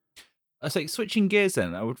 I was like, switching gears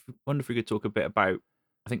then, I would wonder if we could talk a bit about,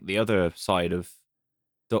 I think, the other side of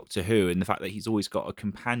Doctor Who and the fact that he's always got a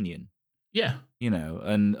companion. Yeah. You know,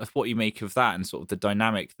 and what you make of that and sort of the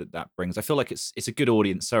dynamic that brings. I feel like it's a good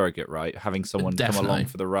audience surrogate, right? Having someone come along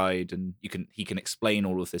for the ride and he can explain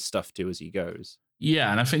all of this stuff to as he goes. Yeah,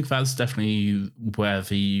 and I think that's definitely where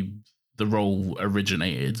the role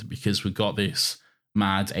originated, because we've got this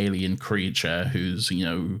mad alien creature who's, you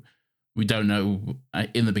know, we don't know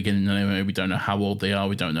in the beginning anyway, we don't know how old they are,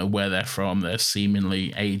 we don't know where they're from, they're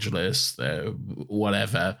seemingly ageless, they're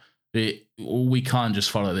whatever. We can't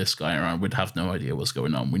just follow this guy around, we'd have no idea what's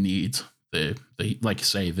going on. We need the like you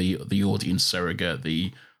say, the audience surrogate,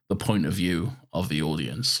 the point of view of the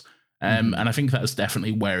audience. And I think that's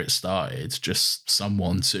definitely where it started, just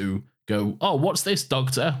someone to go, oh, what's this,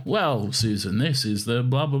 Doctor? Well, Susan, this is the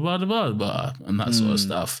blah, blah, blah, blah, blah, and that sort of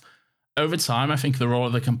stuff. Over time, I think the role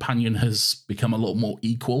of the companion has become a lot more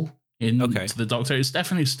equal to the Doctor. It's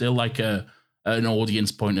definitely still like an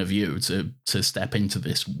audience point of view to step into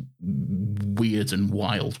this weird and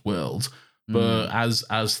wild world. But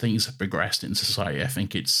as things have progressed in society, I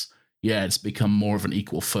think it's become more of an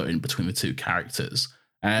equal footing between the two characters.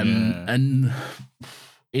 And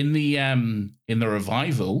in the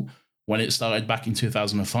revival, when it started back in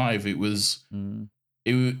 2005, it was kind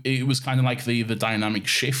of like the dynamic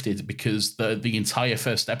shifted, because the entire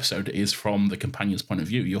first episode is from the companion's point of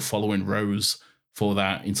view. You're following Rose for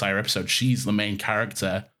that entire episode. She's the main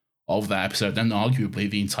character of that episode, and arguably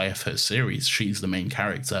the entire first series, she's the main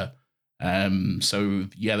character. So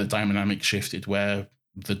the dynamic shifted where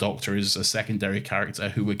the Doctor is a secondary character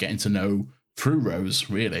who we're getting to know through Rose,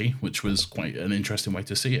 really, which was quite an interesting way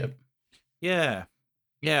to see it. Yeah,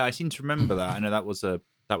 I seem to remember that. I know that was a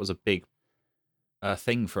big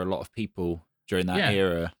thing for a lot of people during that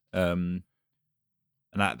era. And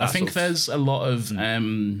I think there's a lot of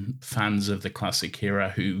fans of the classic era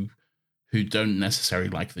who don't necessarily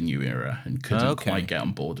like the new era and couldn't quite get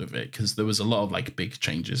on board with it, because there was a lot of like big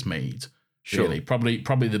changes made. Sure. Really,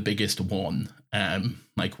 probably the biggest one.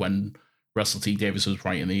 Like when Russell T Davies was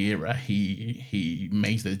writing the era, he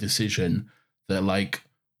made the decision that like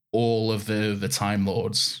all of the Time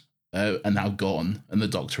Lords are now gone, and the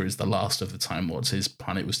Doctor is the last of the Time Lords. His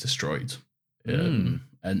planet was destroyed, and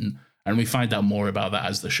we find out more about that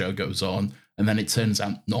as the show goes on, and then it turns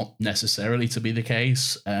out not necessarily to be the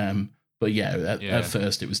case. But at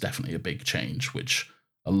first it was definitely a big change, which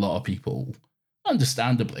a lot of people,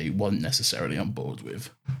 understandably, weren't necessarily on board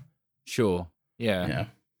with. Sure. Yeah.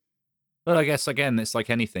 But I guess, again, it's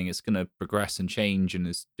like anything. It's going to progress and change, and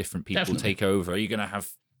as different people take over, you're going to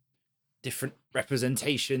have different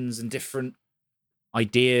representations and different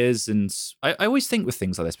ideas. And I always think with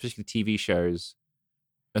things like this, particularly TV shows,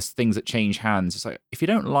 as things that change hands, it's like, if you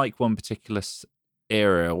don't like one particular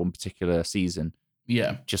era or one particular season,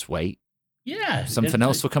 just wait. Yeah. Something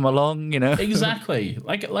else will come along, you know? Exactly.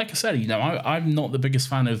 Like I said, you know, I'm not the biggest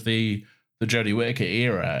fan of the the Jodie Whittaker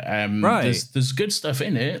era. Right. There's good stuff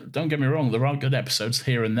in it. Don't get me wrong. There are good episodes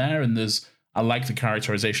here and there, and I like the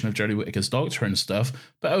characterization of Jodie Whittaker's Doctor and stuff.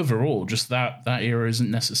 But overall, just that era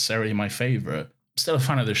isn't necessarily my favorite. Still a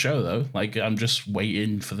fan of the show though. Like I'm just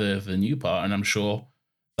waiting for the new part, and I'm sure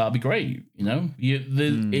that'll be great. You know,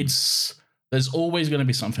 there's always going to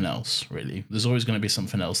be something else. Really, there's always going to be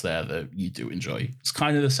something else there that you do enjoy. It's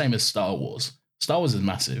kind of the same as Star Wars. Star Wars is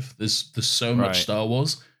massive. There's so much Star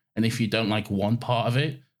Wars, and if you don't like one part of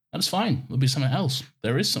it, that's fine. There'll be something else.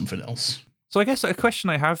 There is something else. So I guess a question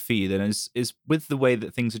I have for you then is with the way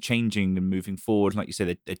that things are changing and moving forward, like you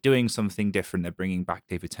said, they're doing something different. They're bringing back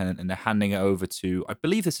David Tennant and they're handing it over to, I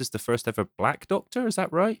believe this is the first ever Black Doctor. Is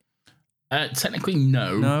that right? Technically,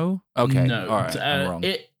 no. No? Okay. No. All right. I'm wrong.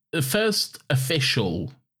 The first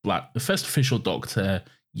official Doctor,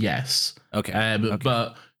 yes. Okay. Okay.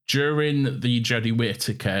 But during the Jodie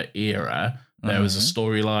Whittaker era, there was a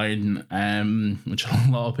storyline which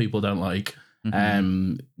a lot of people don't like.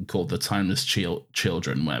 Called The Timeless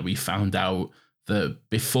Children, where we found out that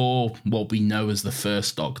before what we know as the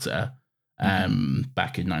first Doctor,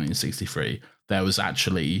 back in 1963, there was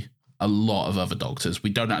actually a lot of other Doctors.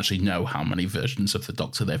 We don't actually know how many versions of the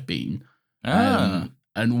Doctor there've been. And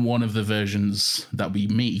one of the versions that we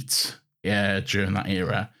meet during that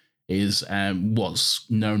era is what's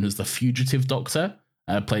known as the Fugitive Doctor,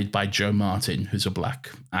 played by Jo Martin, who's a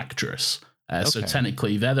black actress. So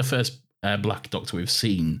technically, they're the first Black Doctor we've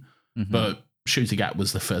seen, but Ncuti Gat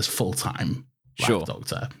was the first full-time Black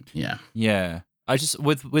Doctor. Yeah. I just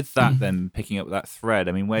with that then picking up that thread.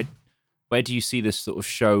 I mean, where do you see this sort of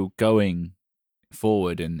show going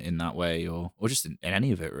forward in that way, or just in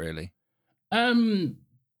any of it really? I don't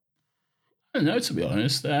know, to be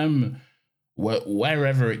honest.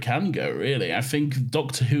 Wherever it can go, really. I think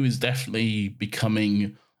Doctor Who is definitely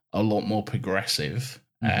becoming a lot more progressive.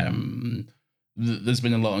 There's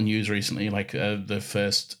been a lot of news recently, like the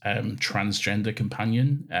first transgender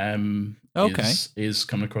companion is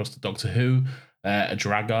coming across to Doctor Who. A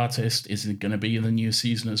drag artist is going to be in the new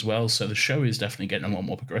season as well. So the show is definitely getting a lot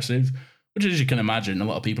more progressive, which, as you can imagine, a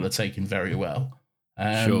lot of people are taking very well.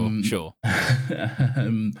 Sure.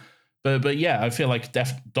 But yeah, I feel like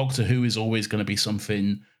Doctor Who is always going to be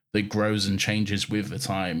something that grows and changes with the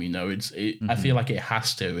time. You know, I feel like it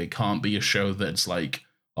has to. It can't be a show that's like,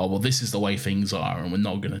 oh, well, this is the way things are and we're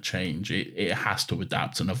not going to change. It has to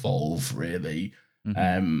adapt and evolve, really.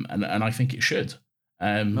 And I think it should.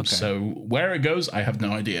 So where it goes, I have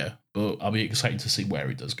no idea, but I'll be excited to see where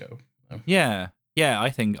it does go. Yeah, I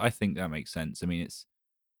think that makes sense. I mean, it's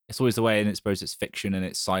always the way, and I suppose it's fiction and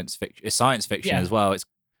it's science fiction. It's science fiction as well. It's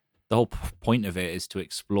the whole point of it is to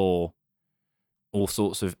explore all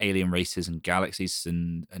sorts of alien races and galaxies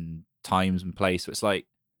and times and place. So it's like,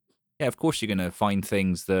 yeah, of course you're going to find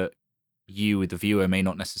things that you, the viewer, may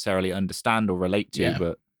not necessarily understand or relate to,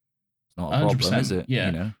 but it's not a problem, is it? Yeah.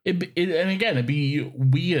 You know? And again, it'd be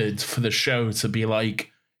weird for the show to be like,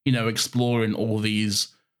 you know, exploring all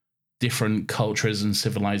these different cultures and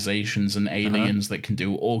civilizations and aliens that can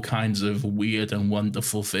do all kinds of weird and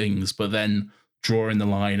wonderful things, but then drawing the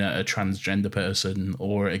line at a transgender person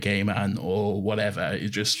or a gay man or whatever. It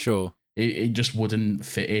just it just wouldn't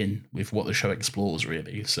fit in with what the show explores,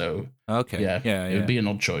 really. So it would be an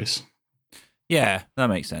odd choice. Yeah, that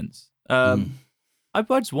makes sense. I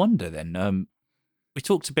just wonder then. We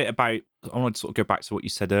talked a bit about. I want to sort of go back to what you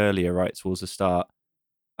said earlier, right towards the start,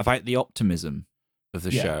 about the optimism of the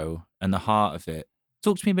show and the heart of it.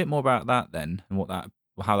 Talk to me a bit more about that then, and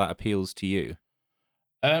how that appeals to you.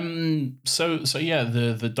 So yeah,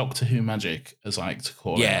 the Doctor Who magic, as I like to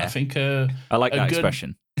call it. I think I like that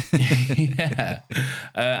expression.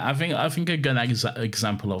 I think a good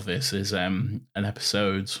example of this is an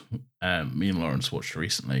episode me and Lawrence watched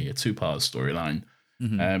recently, a 2-part storyline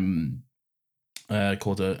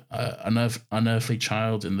called Unearthly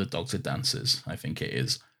Child in the Doctor Dances, I think it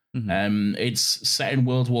is. It's set in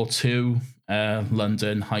World War II,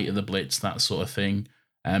 London, height of the Blitz, that sort of thing.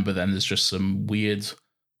 But then there's just some weird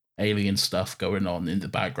alien stuff going on in the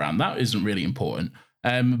background. That isn't really important.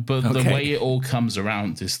 But the way it all comes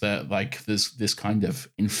around is that like there's this kind of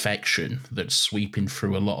infection that's sweeping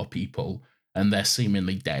through a lot of people, and they're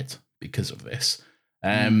seemingly dead because of this.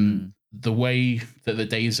 The way that the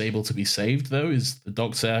day is able to be saved, though, is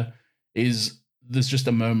there's just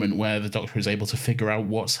a moment where the Doctor is able to figure out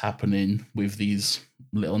what's happening with these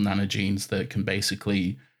little nanogenes that can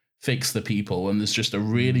basically fix the people. And there's just a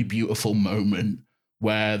really beautiful moment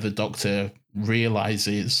where the Doctor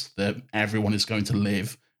realizes that everyone is going to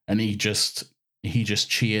live, and he just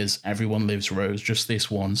cheers, "Everyone lives, Rose, just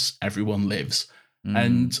this once, everyone lives."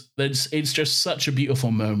 And it's just such a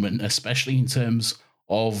beautiful moment, especially in terms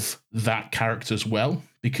of that character as well,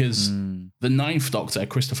 because the Ninth Doctor,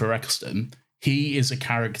 Christopher Eccleston, he is a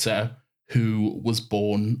character who was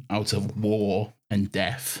born out of war and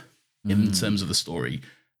death in terms of the story.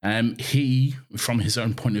 He, from his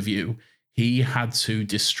own point of view, he had to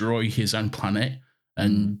destroy his own planet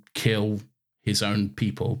and kill his own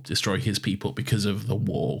people, destroy his people because of the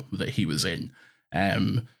war that he was in.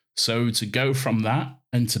 So to go from that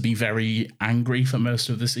and to be very angry for most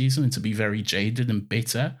of the season and to be very jaded and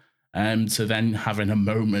bitter, to then having a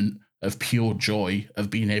moment of pure joy of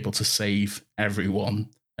being able to save everyone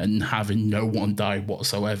and having no one die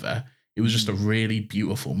whatsoever, it was just a really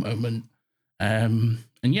beautiful moment. And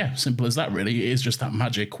yeah, simple as that, really. It is just that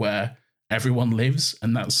magic where everyone lives,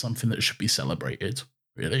 and that's something that should be celebrated,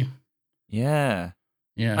 really. Yeah.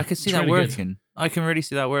 Yeah. I can see it's that really working. I can really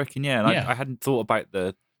see that working, yeah. And Yeah. I hadn't thought about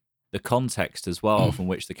the context as well from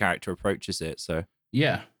which the character approaches it. So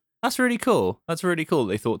Yeah. that's really cool. That's really cool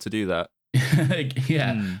they thought to do that.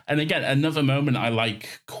 Yeah. And again, another moment I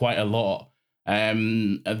like quite a lot.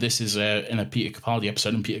 This is in a Peter Capaldi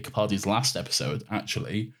episode, and Peter Capaldi's last episode,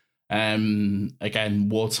 actually. Again,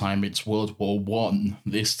 wartime, it's World War One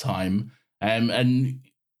this time. And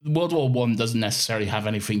World War One doesn't necessarily have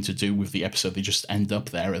anything to do with the episode. They just end up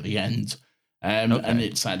there at the end. And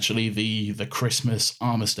it's actually the Christmas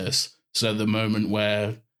armistice. So the moment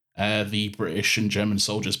where the British and German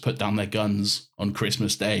soldiers put down their guns on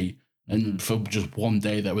Christmas Day, and for just one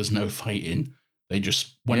day there was no fighting. They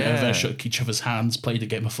just went over, shook each other's hands, played a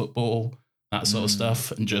game of football, that sort of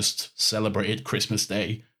stuff, and just celebrated Christmas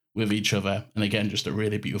Day with each other. And again, just a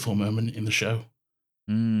really beautiful moment in the show.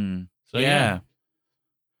 So yeah.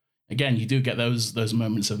 Again, you do get those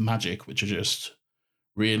moments of magic, which are just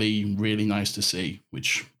really, really nice to see,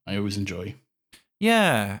 which I always enjoy.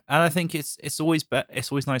 Yeah, and I think it's always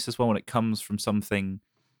nice as well when it comes from something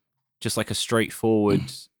just like a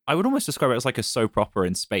straightforward. I would almost describe it as like a soap opera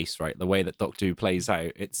in space, right? The way that Doctor Who plays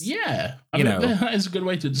out. It's I mean, that is a good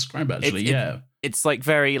way to describe it, actually. It's like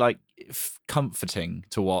very like comforting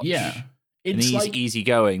to watch. Yeah. It's It's easy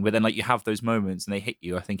going, but then like you have those moments and they hit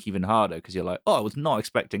you, I think, even harder because you're like, oh, I was not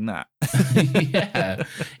expecting that. Yeah,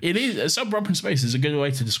 it is. Soap opera in space is a good way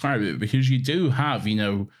to describe it, because you do have,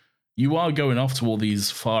 you are going off to all these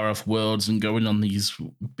far off worlds and going on these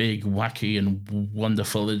big, wacky and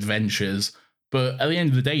wonderful adventures. But at the end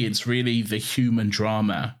of the day, it's really the human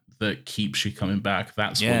drama that keeps you coming back.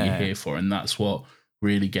 That's what you're here for. And that's what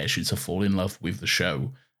really gets you to fall in love with the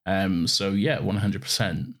show. So yeah,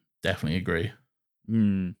 100%. Definitely agree.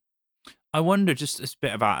 I wonder, just a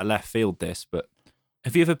bit about a left field this, but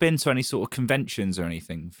have you ever been to any sort of conventions or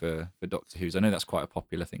anything for Doctor Who's? I know that's quite a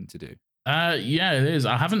popular thing to do. Yeah, it is.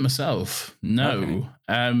 I haven't myself. No.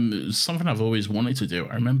 Okay. Something I've always wanted to do.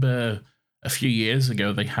 I remember a few years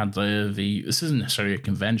ago they had the this isn't necessarily a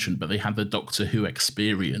convention, but they had the Doctor Who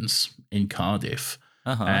experience in Cardiff,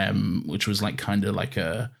 which was like kind of like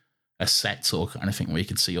a set tour kind of thing where you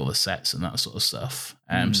could see all the sets and that sort of stuff.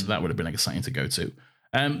 So that would have been exciting to go to.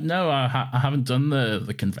 No, I haven't done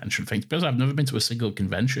the convention thing because I've never been to a single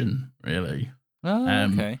convention really. Oh,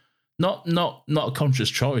 okay. Not a conscious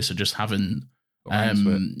choice. I just haven't.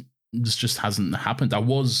 This just hasn't happened.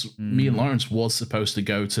 Me and Lawrence was supposed to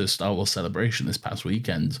go to Star Wars Celebration this past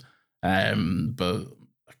weekend, but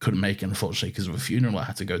I couldn't make it, unfortunately, because of a funeral I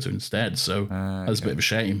had to go to instead. So that was a bit of a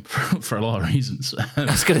shame for a lot of reasons. I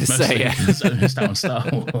was going to say, yeah. I missed out on Star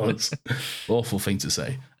Wars. Awful thing to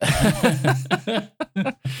say.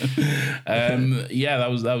 Yeah, that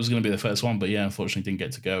was going to be the first one, but yeah, unfortunately didn't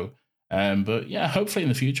get to go. But yeah, hopefully in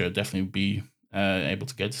the future I'll definitely be able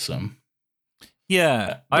to get to some.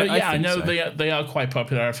 Yeah, I know so. They are quite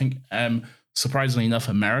popular. I think, surprisingly enough,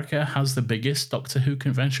 America has the biggest Doctor Who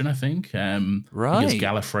convention. I think, right? Because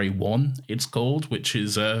Gallifrey One, it's called, which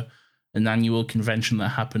is an annual convention that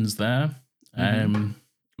happens there,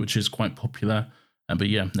 which is quite popular. But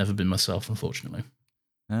yeah, never been myself, unfortunately.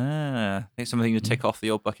 I think something to tick off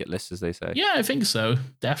the old bucket list, as they say. Yeah, I think so.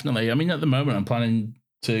 Definitely. I mean, at the moment, I'm planning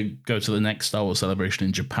to go to the next Star Wars Celebration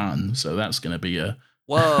in Japan, so that's going to be a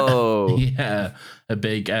whoa, yeah, a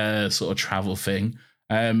big sort of travel thing.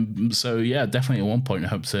 So yeah, definitely at one point I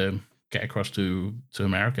hope to get across to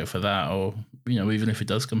America for that, or even if it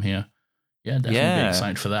does come here, yeah, definitely be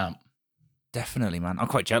excited for that. Definitely, man. I'm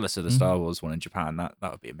quite jealous of the Star Wars one in Japan. That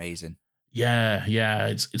would be amazing. Yeah,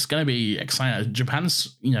 it's going to be exciting.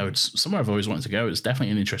 Japan's, it's somewhere I've always wanted to go. It's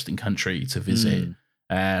definitely an interesting country to visit.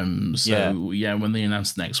 Yeah, when they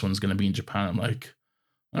announce the next one's going to be in Japan, I'm like,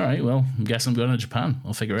 all right, well, I guess I'm going to Japan.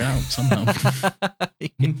 I'll figure it out somehow.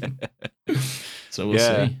 So we'll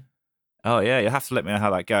see. Oh yeah, you'll have to let me know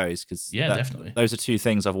how that goes because Yeah, definitely. those are two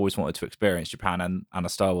things I've always wanted to experience: Japan and a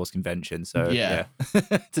Star Wars convention. So Yeah.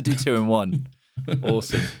 to do two in one,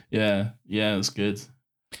 awesome. Yeah, that's good.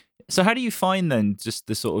 So how do you find then just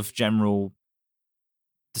the sort of general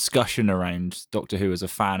discussion around Doctor Who as a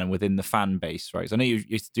fan and within the fan base, right? 'Cause I know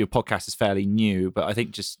your podcast is fairly new, but I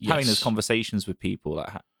think just having those conversations with people,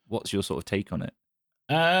 like, what's your sort of take on it?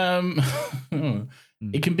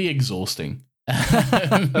 It can be exhausting.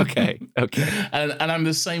 Okay. And I'm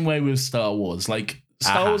the same way with Star Wars. Like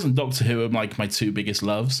Star Wars and Doctor Who are like my two biggest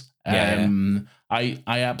loves. I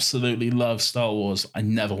absolutely love Star Wars. I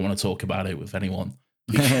never want to talk about it with anyone.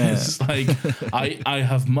 Because like I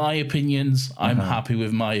have my opinions. I'm happy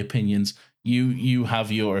with my opinions. You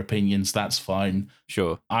have your opinions. That's fine.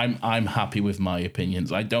 Sure. I'm happy with my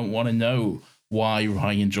opinions. I don't want to know why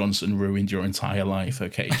Rian Johnson ruined your entire life.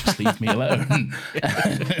 Okay, just leave me alone.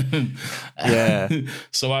 Yeah.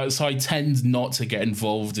 So I tend not to get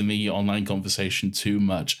involved in the online conversation too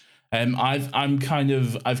much. I've kind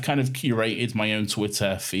of curated my own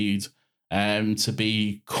Twitter feed to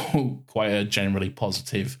be quite a generally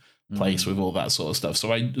positive place with all that sort of stuff.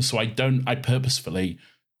 So I purposefully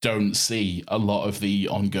don't see a lot of the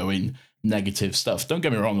ongoing negative stuff. Don't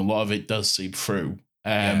get me wrong, a lot of it does seep through.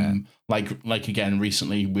 Like again,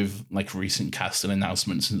 recently with like recent casting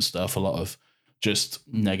announcements and stuff, a lot of just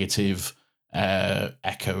negative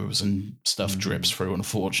echoes and stuff drips through,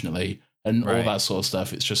 unfortunately, and all that sort of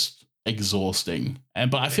stuff. It's just exhausting.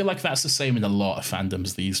 But I feel like that's the same in a lot of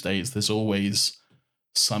fandoms these days. There's always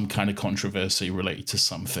some kind of controversy related to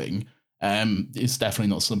something. It's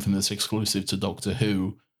definitely not something that's exclusive to Doctor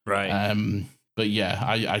Who. Right. But yeah,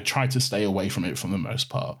 I try to stay away from it for the most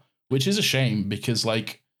part, which is a shame because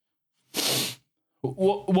like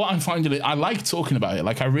what I'm finding, I like talking about it.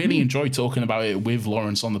 Like I really enjoy talking about it with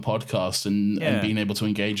Lawrence on the podcast and being able to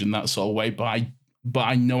engage in that sort of way. But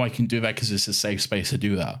I know I can do that because it's a safe space to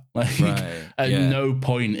do that. Like at no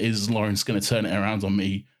point is Lawrence going to turn it around on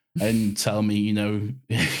me and tell me, you know,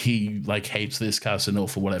 he like hates this cast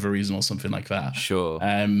enough for whatever reason or something like that. Sure.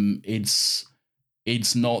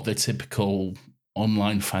 It's not the typical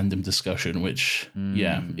online fandom discussion, which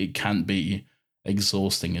it can be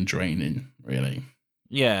exhausting and draining, really.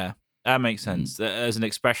 Yeah, that makes sense. There's an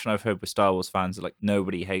expression I've heard with Star Wars fans, like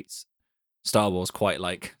nobody hates Star Wars quite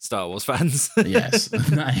like Star Wars fans. Yes,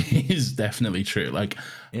 that is definitely true. Like,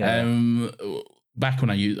 back when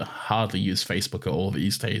I hardly use Facebook at all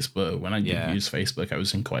these days, but when I did use Facebook, I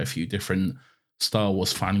was in quite a few different Star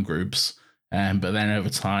Wars fan groups. But then over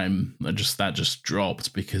time, that just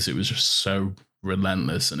dropped because it was just so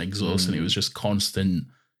relentless and exhausting. It was just constant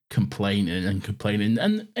complaining.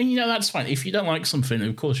 And you know, that's fine. If you don't like something,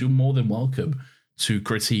 of course, you're more than welcome to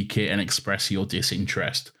critique it and express your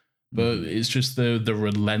disinterest. But it's just the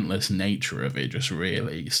relentless nature of it just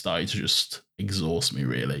really started to just exhaust me,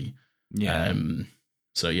 really. Yeah.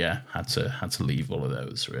 So yeah, had to leave all of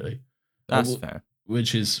those, really. That's fair.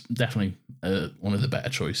 Which is definitely one of the better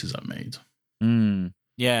choices I've made.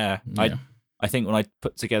 Yeah. I think when I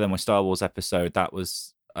put together my Star Wars episode,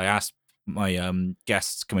 I asked my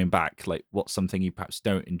guests coming back, like, what's something you perhaps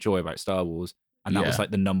don't enjoy about Star Wars? And that was like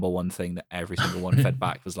the number one thing that every single one fed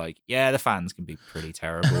back was like, yeah, the fans can be pretty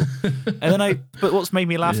terrible. But what's made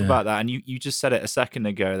me laugh about that, and you just said it a second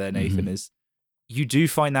ago there, Nathan, is you do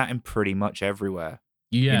find that in pretty much everywhere.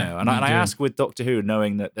 Yeah. You know? And I ask with Doctor Who,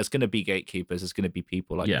 knowing that there's going to be gatekeepers, there's going to be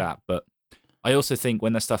people like that. But I also think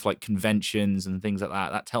when there's stuff like conventions and things like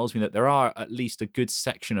that, that tells me that there are at least a good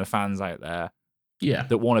section of fans out there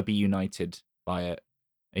that want to be united by it.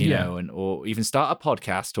 You know, or even start a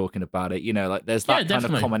podcast talking about it. You know, like there's that kind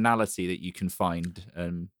of commonality that you can find,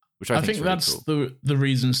 which I think is really that's cool. the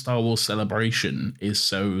reason Star Wars Celebration is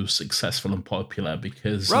so successful and popular,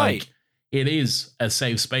 because like it is a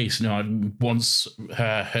safe space. You know, I once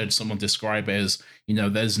heard someone describe it as, you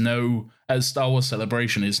know, as Star Wars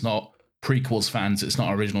Celebration is not prequels fans, it's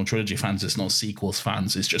not original trilogy fans, it's not sequels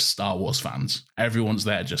fans, it's just Star Wars fans. Everyone's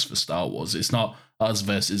there just for Star Wars. It's not us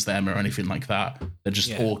versus them or anything like that. They're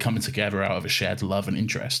just all coming together out of a shared love and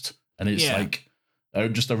interest. And it's like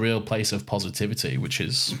just a real place of positivity, which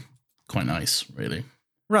is quite nice, really.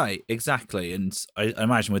 Right, exactly. And I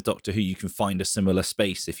imagine with Doctor Who, you can find a similar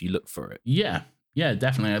space if you look for it. Yeah,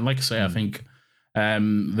 definitely. Like I say, I think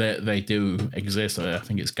they do exist. I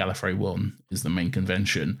think it's Gallifrey 1 is the main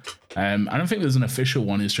convention. I don't think there's an official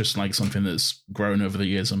one. It's just like something that's grown over the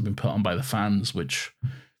years and been put on by the fans, which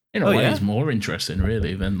in a way is more interesting,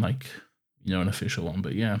 really, than like, you know, an official one.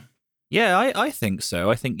 But yeah, I think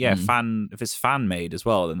so. I think if it's fan made as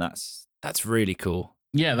well, then that's really cool.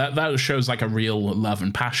 Yeah, that shows like a real love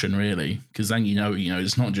and passion, really, because then you know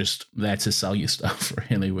it's not just there to sell you stuff,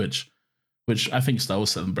 really, which I think Star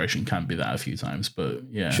Wars Celebration can be that a few times, but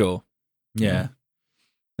yeah, Sure. Yeah. Yeah.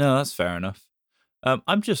 No, that's fair enough.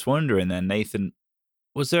 I'm just wondering then, Nathan,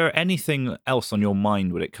 was there anything else on your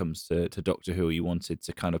mind when it comes to Doctor Who you wanted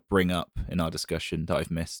to kind of bring up in our discussion that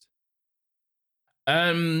I've missed?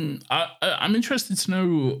 I'm interested to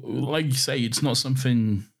know, like you say, it's not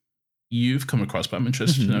something you've come across, but I'm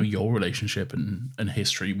interested to know your relationship and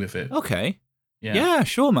history with it. Okay. Yeah. Yeah,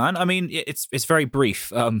 sure, man. I mean, it's very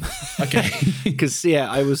brief. Okay. Because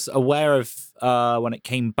I was aware of when it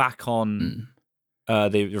came back on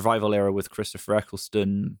the revival era with Christopher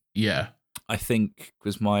Eccleston. Yeah. I think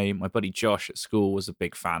because my buddy Josh at school was a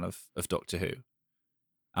big fan of Doctor Who.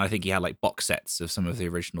 And I think he had like box sets of some of the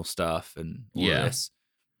original stuff and all of this.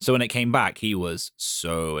 So when it came back, he was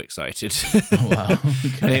so excited. Oh, wow.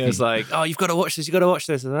 Okay. And he was like, "Oh, you've got to watch this. You've got to watch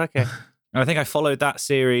this." I was like, okay. And I think I followed that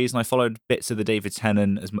series and I followed bits of the David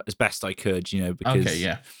Tennant as best I could,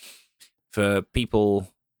 because for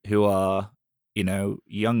people who are,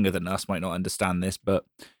 younger than us might not understand this, but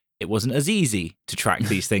it wasn't as easy to track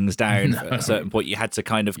these things down. At a certain point, you had to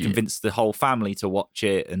kind of convince the whole family to watch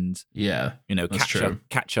it, and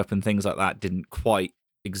catch up and things like that didn't quite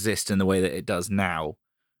exist in the way that it does now.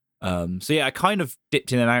 So yeah, I kind of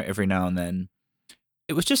dipped in and out every now and then.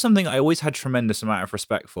 It was just something I always had tremendous amount of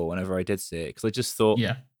respect for whenever I did see it, because I just thought,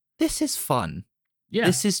 this is fun. Yeah,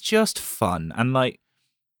 this is just fun, and like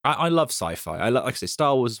I love sci-fi. Like I say,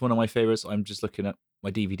 Star Wars is one of my favorites. I'm just looking at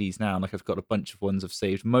my DVDs now, and like I've got a bunch of ones I've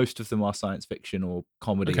saved. Most of them are science fiction or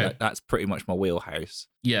comedy. Okay. Like, that's pretty much my wheelhouse.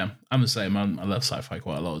 Yeah, I'm the same. I love sci-fi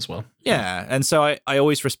quite a lot as well. Yeah, and so I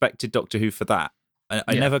always respected Doctor Who for that.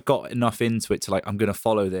 I never got enough into it to like, I'm going to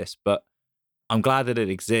follow this, but I'm glad that it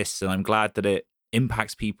exists, and I'm glad that it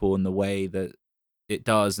impacts people in the way that it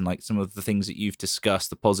does, and like some of the things that you've discussed,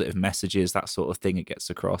 the positive messages, that sort of thing it gets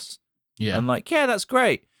across. Yeah. I'm like, yeah, that's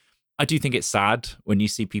great. I do think it's sad when you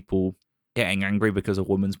see people getting angry because a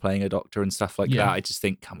woman's playing a doctor and stuff like that. I just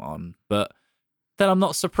think, come on. But then I'm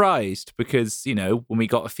not surprised because, when we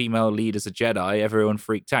got a female lead as a Jedi, everyone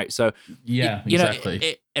freaked out. So,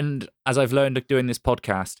 exactly. And as I've learned doing this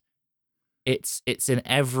podcast, it's in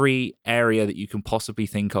every area that you can possibly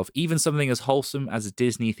think of. Even something as wholesome as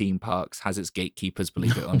Disney theme parks has its gatekeepers,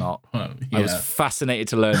 believe it or not. I was fascinated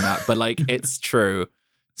to learn that, but like, it's true.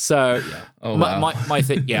 So my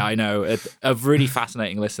thing, I know, a really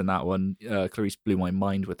fascinating listen, that one. Clarice blew my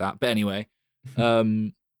mind with that. But anyway,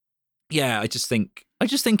 I just think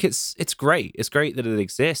it's great. It's great that it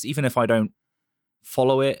exists, even if I don't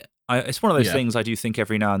follow it. It's one of those things I do think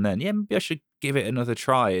every now and then, maybe I should give it another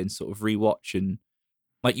try and sort of rewatch. And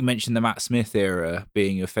like you mentioned, the Matt Smith era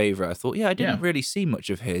being your favorite, I thought, I didn't really see much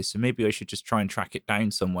of his, so maybe I should just try and track it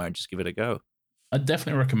down somewhere and just give it a go. I'd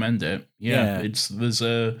definitely recommend it. I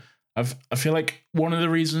feel like one of the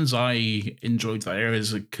reasons I enjoyed that era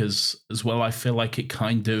is because as well, I feel like it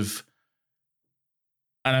kind of,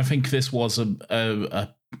 and I think this was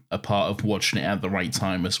a part of watching it at the right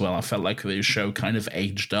time as well. I felt like the show kind of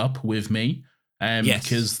aged up with me,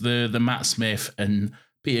 because the Matt Smith and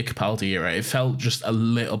Peter Capaldi era, it felt just a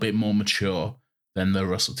little bit more mature than the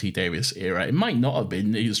Russell T Davies era. It might not have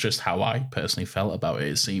been. It was just how I personally felt about it.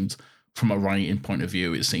 It seemed, from a writing point of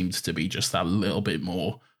view, it seemed to be just that little bit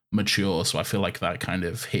more mature. So I feel like that kind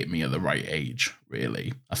of hit me at the right age,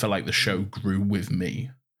 really. I felt like the show grew with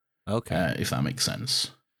me. Okay. If that makes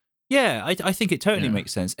sense. Yeah, I think it totally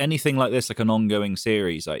makes sense. Anything like this, like an ongoing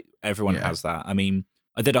series, like everyone has that. I mean,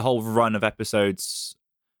 I did a whole run of episodes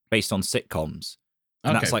based on sitcoms.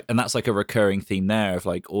 And that's like a recurring theme there of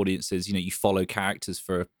like audiences, you follow characters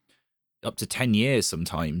for up to 10 years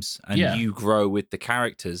sometimes, and you grow with the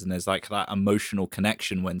characters, and there's like that emotional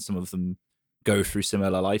connection when some of them go through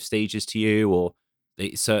similar life stages to you, or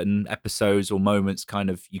certain episodes or moments kind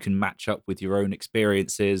of you can match up with your own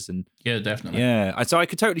experiences. And definitely. So I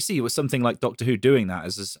could totally see it was something like Doctor Who doing that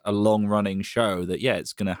as a long running show that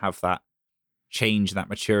it's going to have that change, that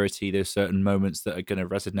maturity. There's certain moments that are going to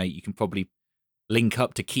resonate. You can probably link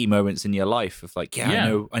up to key moments in your life of like, I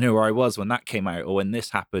know where I was when that came out or when this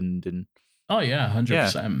happened. And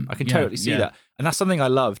 100%. I can totally see that. And that's something I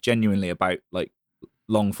love genuinely about like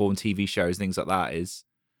long form TV shows, things like that, is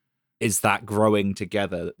that growing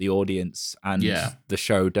together that the audience and the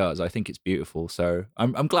show does. I think it's beautiful. So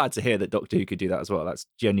I'm glad to hear that Doctor Who could do that as well. That's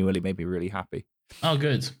genuinely made me really happy. Oh,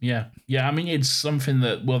 good. Yeah. I mean, it's something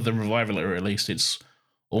that, the revival era, at least, it's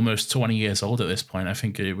almost 20 years old at this point. I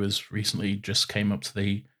think it was recently just came up to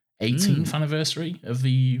the 18th anniversary of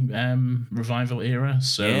the revival era.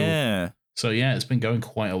 So So yeah, it's been going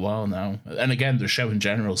quite a while now. And again, the show in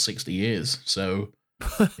general, 60 years. So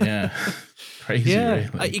yeah, crazy, Yeah,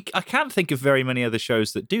 really. I can't think of very many other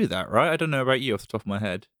shows that do that, right? I don't know about you off the top of my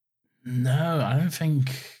head. No, I don't think.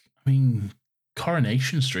 I mean,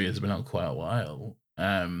 Coronation Street has been out quite a while.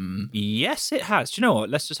 Yes, it has. Do you know what?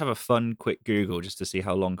 Let's just have a fun, quick Google just to see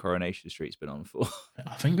how long Coronation Street's been on for.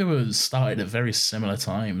 I think they were started at very similar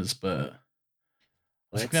times, but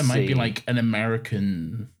I think there Let's might be see. like an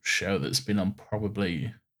American show that's been on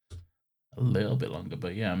probably a little bit longer.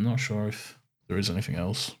 But yeah, I'm not sure if there is anything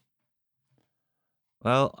else.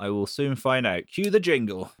 Well, I will soon find out. Cue the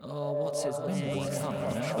jingle. Oh, what's his name?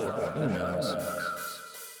 Who knows?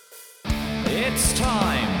 It's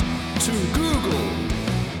time to Google.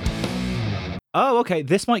 Oh, okay.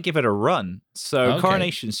 This might give it a run. So, Okay.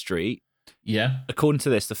 Coronation Street, Yeah. according to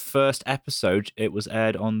this, the first episode, it was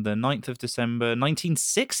aired on the 9th of December,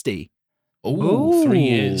 1960. Ooh, 3 Ooh.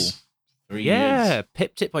 years. 3 Yeah, years.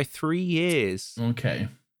 pipped it by 3 years. Okay.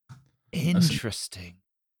 Interesting.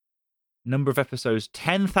 Number of episodes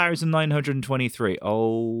 10,923.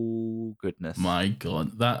 Oh, goodness. My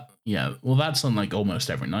God. Well, that's on like almost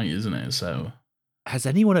every night, isn't it? So Has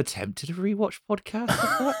anyone attempted a rewatch podcast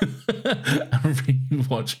of that? I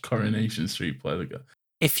rewatched Coronation Street by the guy.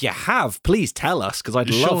 If you have, please tell us, because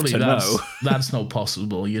I'd love Surely to know. that's not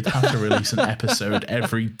possible. You'd have to release an episode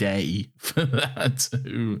every day for that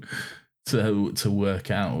to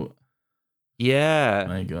work out. Yeah.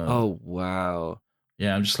 My God. Oh, wow.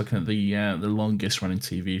 Yeah, I'm just looking at the longest running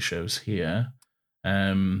TV shows here.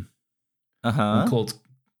 One Uh-huh. called.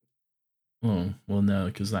 Oh, well, no,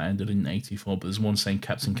 because that ended in 84. But there's one saying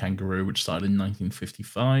Captain Kangaroo, which started in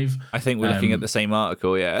 1955. I think we're looking at the same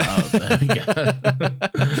article, yeah. Oh, there we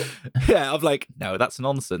go. Yeah, I'm like, no, that's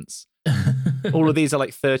nonsense. All of these are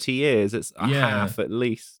like 30 years. It's a Yeah. half at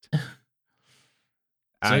least. So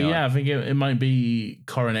Hang on. yeah, I think it might be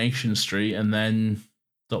Coronation Street and then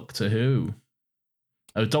Doctor Who.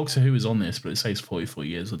 Oh, Doctor Who is on this, but it says 44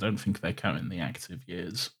 years. I don't think they're counting the active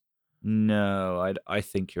years. No, I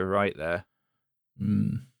think you're right there.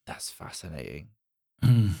 Mm. That's fascinating.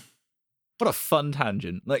 What a fun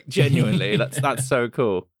tangent. Like, genuinely, that's so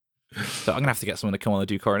cool. So I'm going to have to get someone to come on and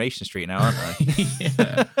do Coronation Street now, aren't I?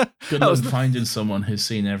 Yeah. Good That luck was- finding someone who's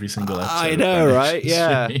seen every single episode. I of know, Coronation right?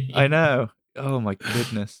 Yeah, Street. I know. Oh, my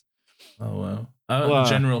goodness. Oh, wow. Wow.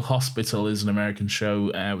 General Hospital is an American show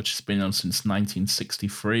which has been on since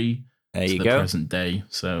 1963 There to you the go. present day.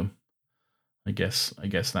 So I guess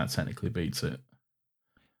that technically beats it.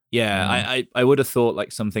 Yeah, I would have thought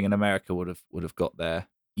like something in America would have got there.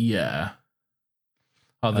 Yeah.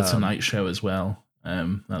 Oh, the Um, Tonight Show as well.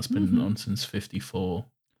 That's been Mhm. on since 54.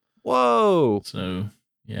 Whoa, So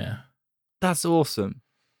yeah. that's awesome.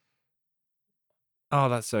 Oh,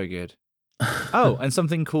 that's so good. Oh, and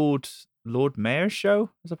something called Lord Mayor's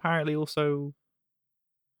Show is apparently also.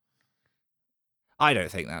 I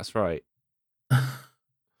don't think that's right.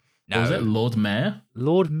 No, Was it Lord Mayor?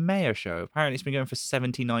 Lord Mayor Show. Apparently, it's been going for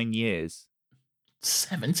 79 years.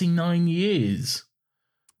 79 years.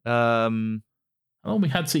 Um, Oh, we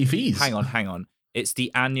had TVs. hang on. It's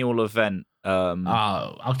the annual event.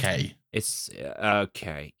 Oh, okay. It's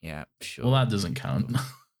okay. Yeah, sure. Well, that doesn't count.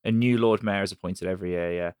 A new Lord Mayor is appointed every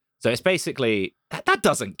year. Yeah, so it's basically that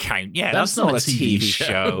doesn't count. Yeah, that's not a TV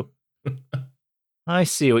show. I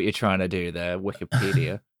see what you're trying to do there,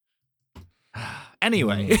 Wikipedia.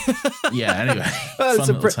 Anyway, Yeah, anyway. Well, Fun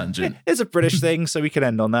little tangent. it's a British thing, so we can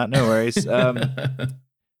end on that. No worries.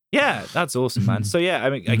 Yeah, that's awesome, man. So yeah, I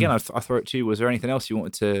mean, again, I throw it to you. Was there anything else you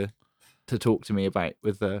wanted to talk to me about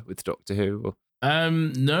with Doctor Who? Or... No,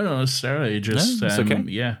 not necessarily. Just it's okay.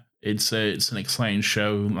 Yeah, it's an exciting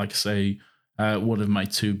show. Like I say, one of my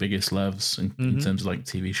two biggest loves in Mhm. terms of like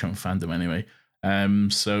TV show and fandom. Anyway,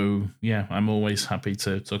 so yeah, I'm always happy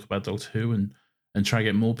to talk about Doctor Who and try to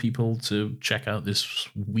get more people to check out this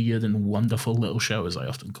weird and wonderful little show, as I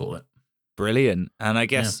often call it. Brilliant. And I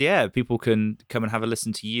guess, yeah, people can come and have a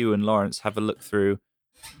listen to you and Lawrence have a look through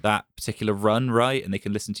that particular run, right? And they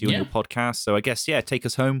can listen to you on your podcast. So I guess, yeah, take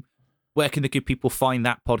us home. Where can the good people find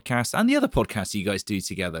that podcast and the other podcasts you guys do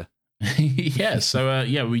together? Yeah, so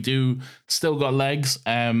we do still got legs.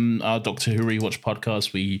 Our Doctor Who Rewatch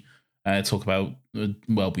podcast, we talk about,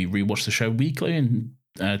 we rewatch the show weekly and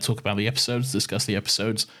talk about the episodes, discuss the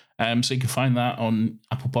episodes. So you can find that on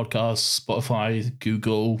Apple Podcasts, Spotify,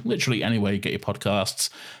 Google, literally anywhere you get your podcasts.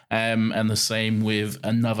 And the same with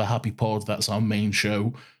Another Happy Pod. That's our main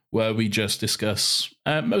show where we just discuss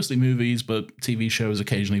mostly movies, but TV shows,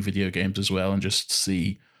 occasionally video games as well, and just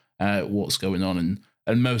see what's going on.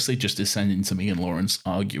 And mostly just descending to me and Lawrence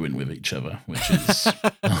arguing with each other, which is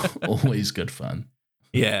always good fun.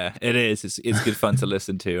 Yeah, it is. It's good fun to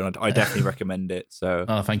listen to, and I definitely recommend it. So,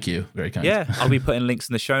 Oh, thank you. Very kind. yeah, I'll be putting links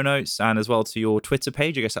in the show notes and as well to your Twitter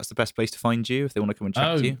page. I guess that's the best place to find you if they want to come and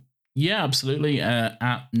chat to you. Yeah, absolutely.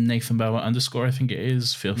 At Nathan Bauer _ I think it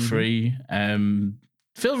is. Feel free.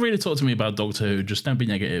 Feel free to talk to me about Doctor Who. Just don't be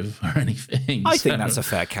negative or anything. I think that's a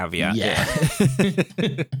fair caveat. Yeah.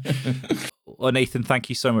 Well, Nathan, thank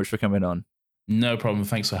you so much for coming on. No problem.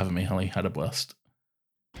 Thanks for having me, Holly. Had a blast.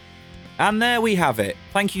 And there we have it.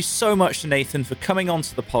 Thank you so much to Nathan for coming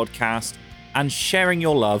onto the podcast and sharing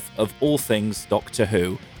your love of all things Doctor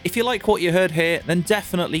Who. If you like what you heard here, then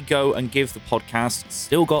definitely go and give the podcast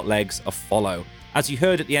Still Got Legs a follow. As you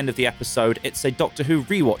heard at the end of the episode, it's a Doctor Who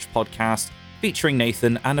rewatch podcast featuring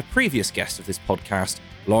Nathan and a previous guest of this podcast,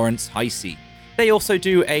 Lawrence Heisey. They also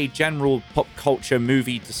do a general pop culture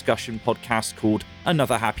movie discussion podcast called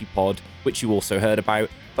Another Happy Pod, which you also heard about,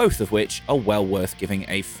 both of which are well worth giving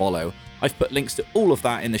a follow. I've put links to all of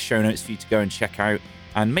that in the show notes for you to go and check out,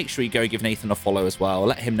 and make sure you go give Nathan a follow as well.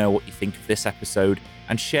 Let him know what you think of this episode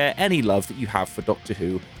and share any love that you have for Doctor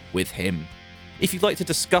Who with him. If you'd like to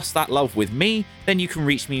discuss that love with me, then you can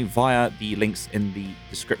reach me via the links in the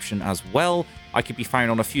description as well. I could be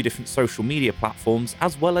found on a few different social media platforms,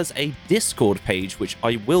 as well as a Discord page, which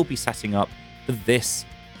I will be setting up for this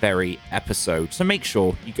very episode. So make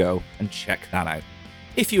sure you go and check that out.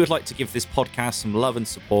 If you would like to give this podcast some love and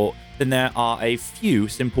support, then there are a few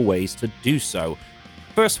simple ways to do so.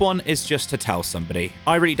 First one is just to tell somebody.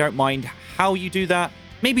 I really don't mind how you do that.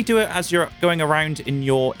 Maybe do it as you're going around in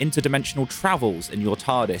your interdimensional travels in your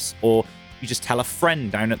TARDIS, or you just tell a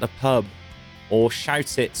friend down at the pub, or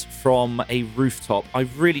shout it from a rooftop. I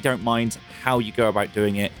really don't mind how you go about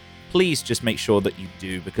doing it. Please just make sure that you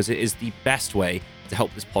do, because it is the best way to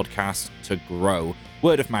help this podcast to grow.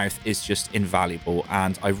 Word of mouth is just invaluable,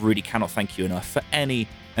 and I really cannot thank you enough for any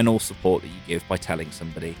and all support that you give by telling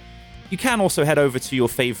somebody. You can also head over to your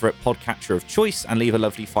favourite podcatcher of choice and leave a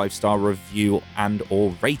lovely 5-star review and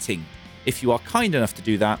or rating. If you are kind enough to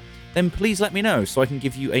do that, then please let me know so I can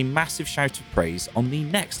give you a massive shout of praise on the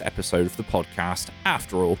next episode of the podcast.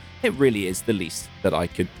 After all, it really is the least that I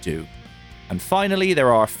could do. And finally,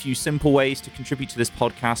 there are a few simple ways to contribute to this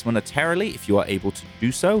podcast monetarily if you are able to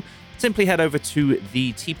do so. Simply head over to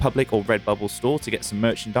the TeePublic or Redbubble store to get some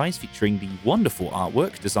merchandise featuring the wonderful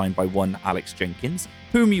artwork designed by one Alex Jenkins,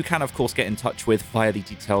 whom you can of course get in touch with via the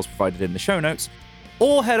details provided in the show notes,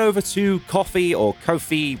 or head over to Ko-fi or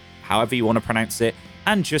Ko-fi, however you want to pronounce it,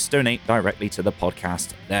 and just donate directly to the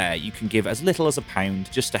podcast there. You can give as little as £1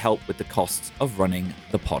 just to help with the costs of running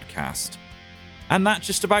the podcast. And that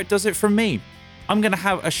just about does it from me. I'm going to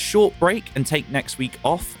have a short break and take next week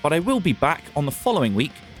off, but I will be back on the following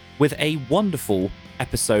week with a wonderful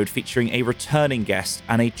episode featuring a returning guest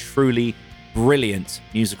and a truly brilliant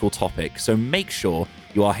musical topic. So make sure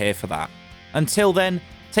you are here for that. Until then,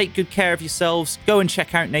 take good care of yourselves. Go and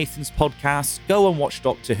check out Nathan's podcast. Go and watch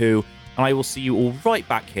Doctor Who. And I will see you all right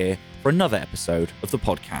back here for another episode of the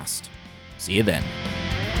podcast. See you then.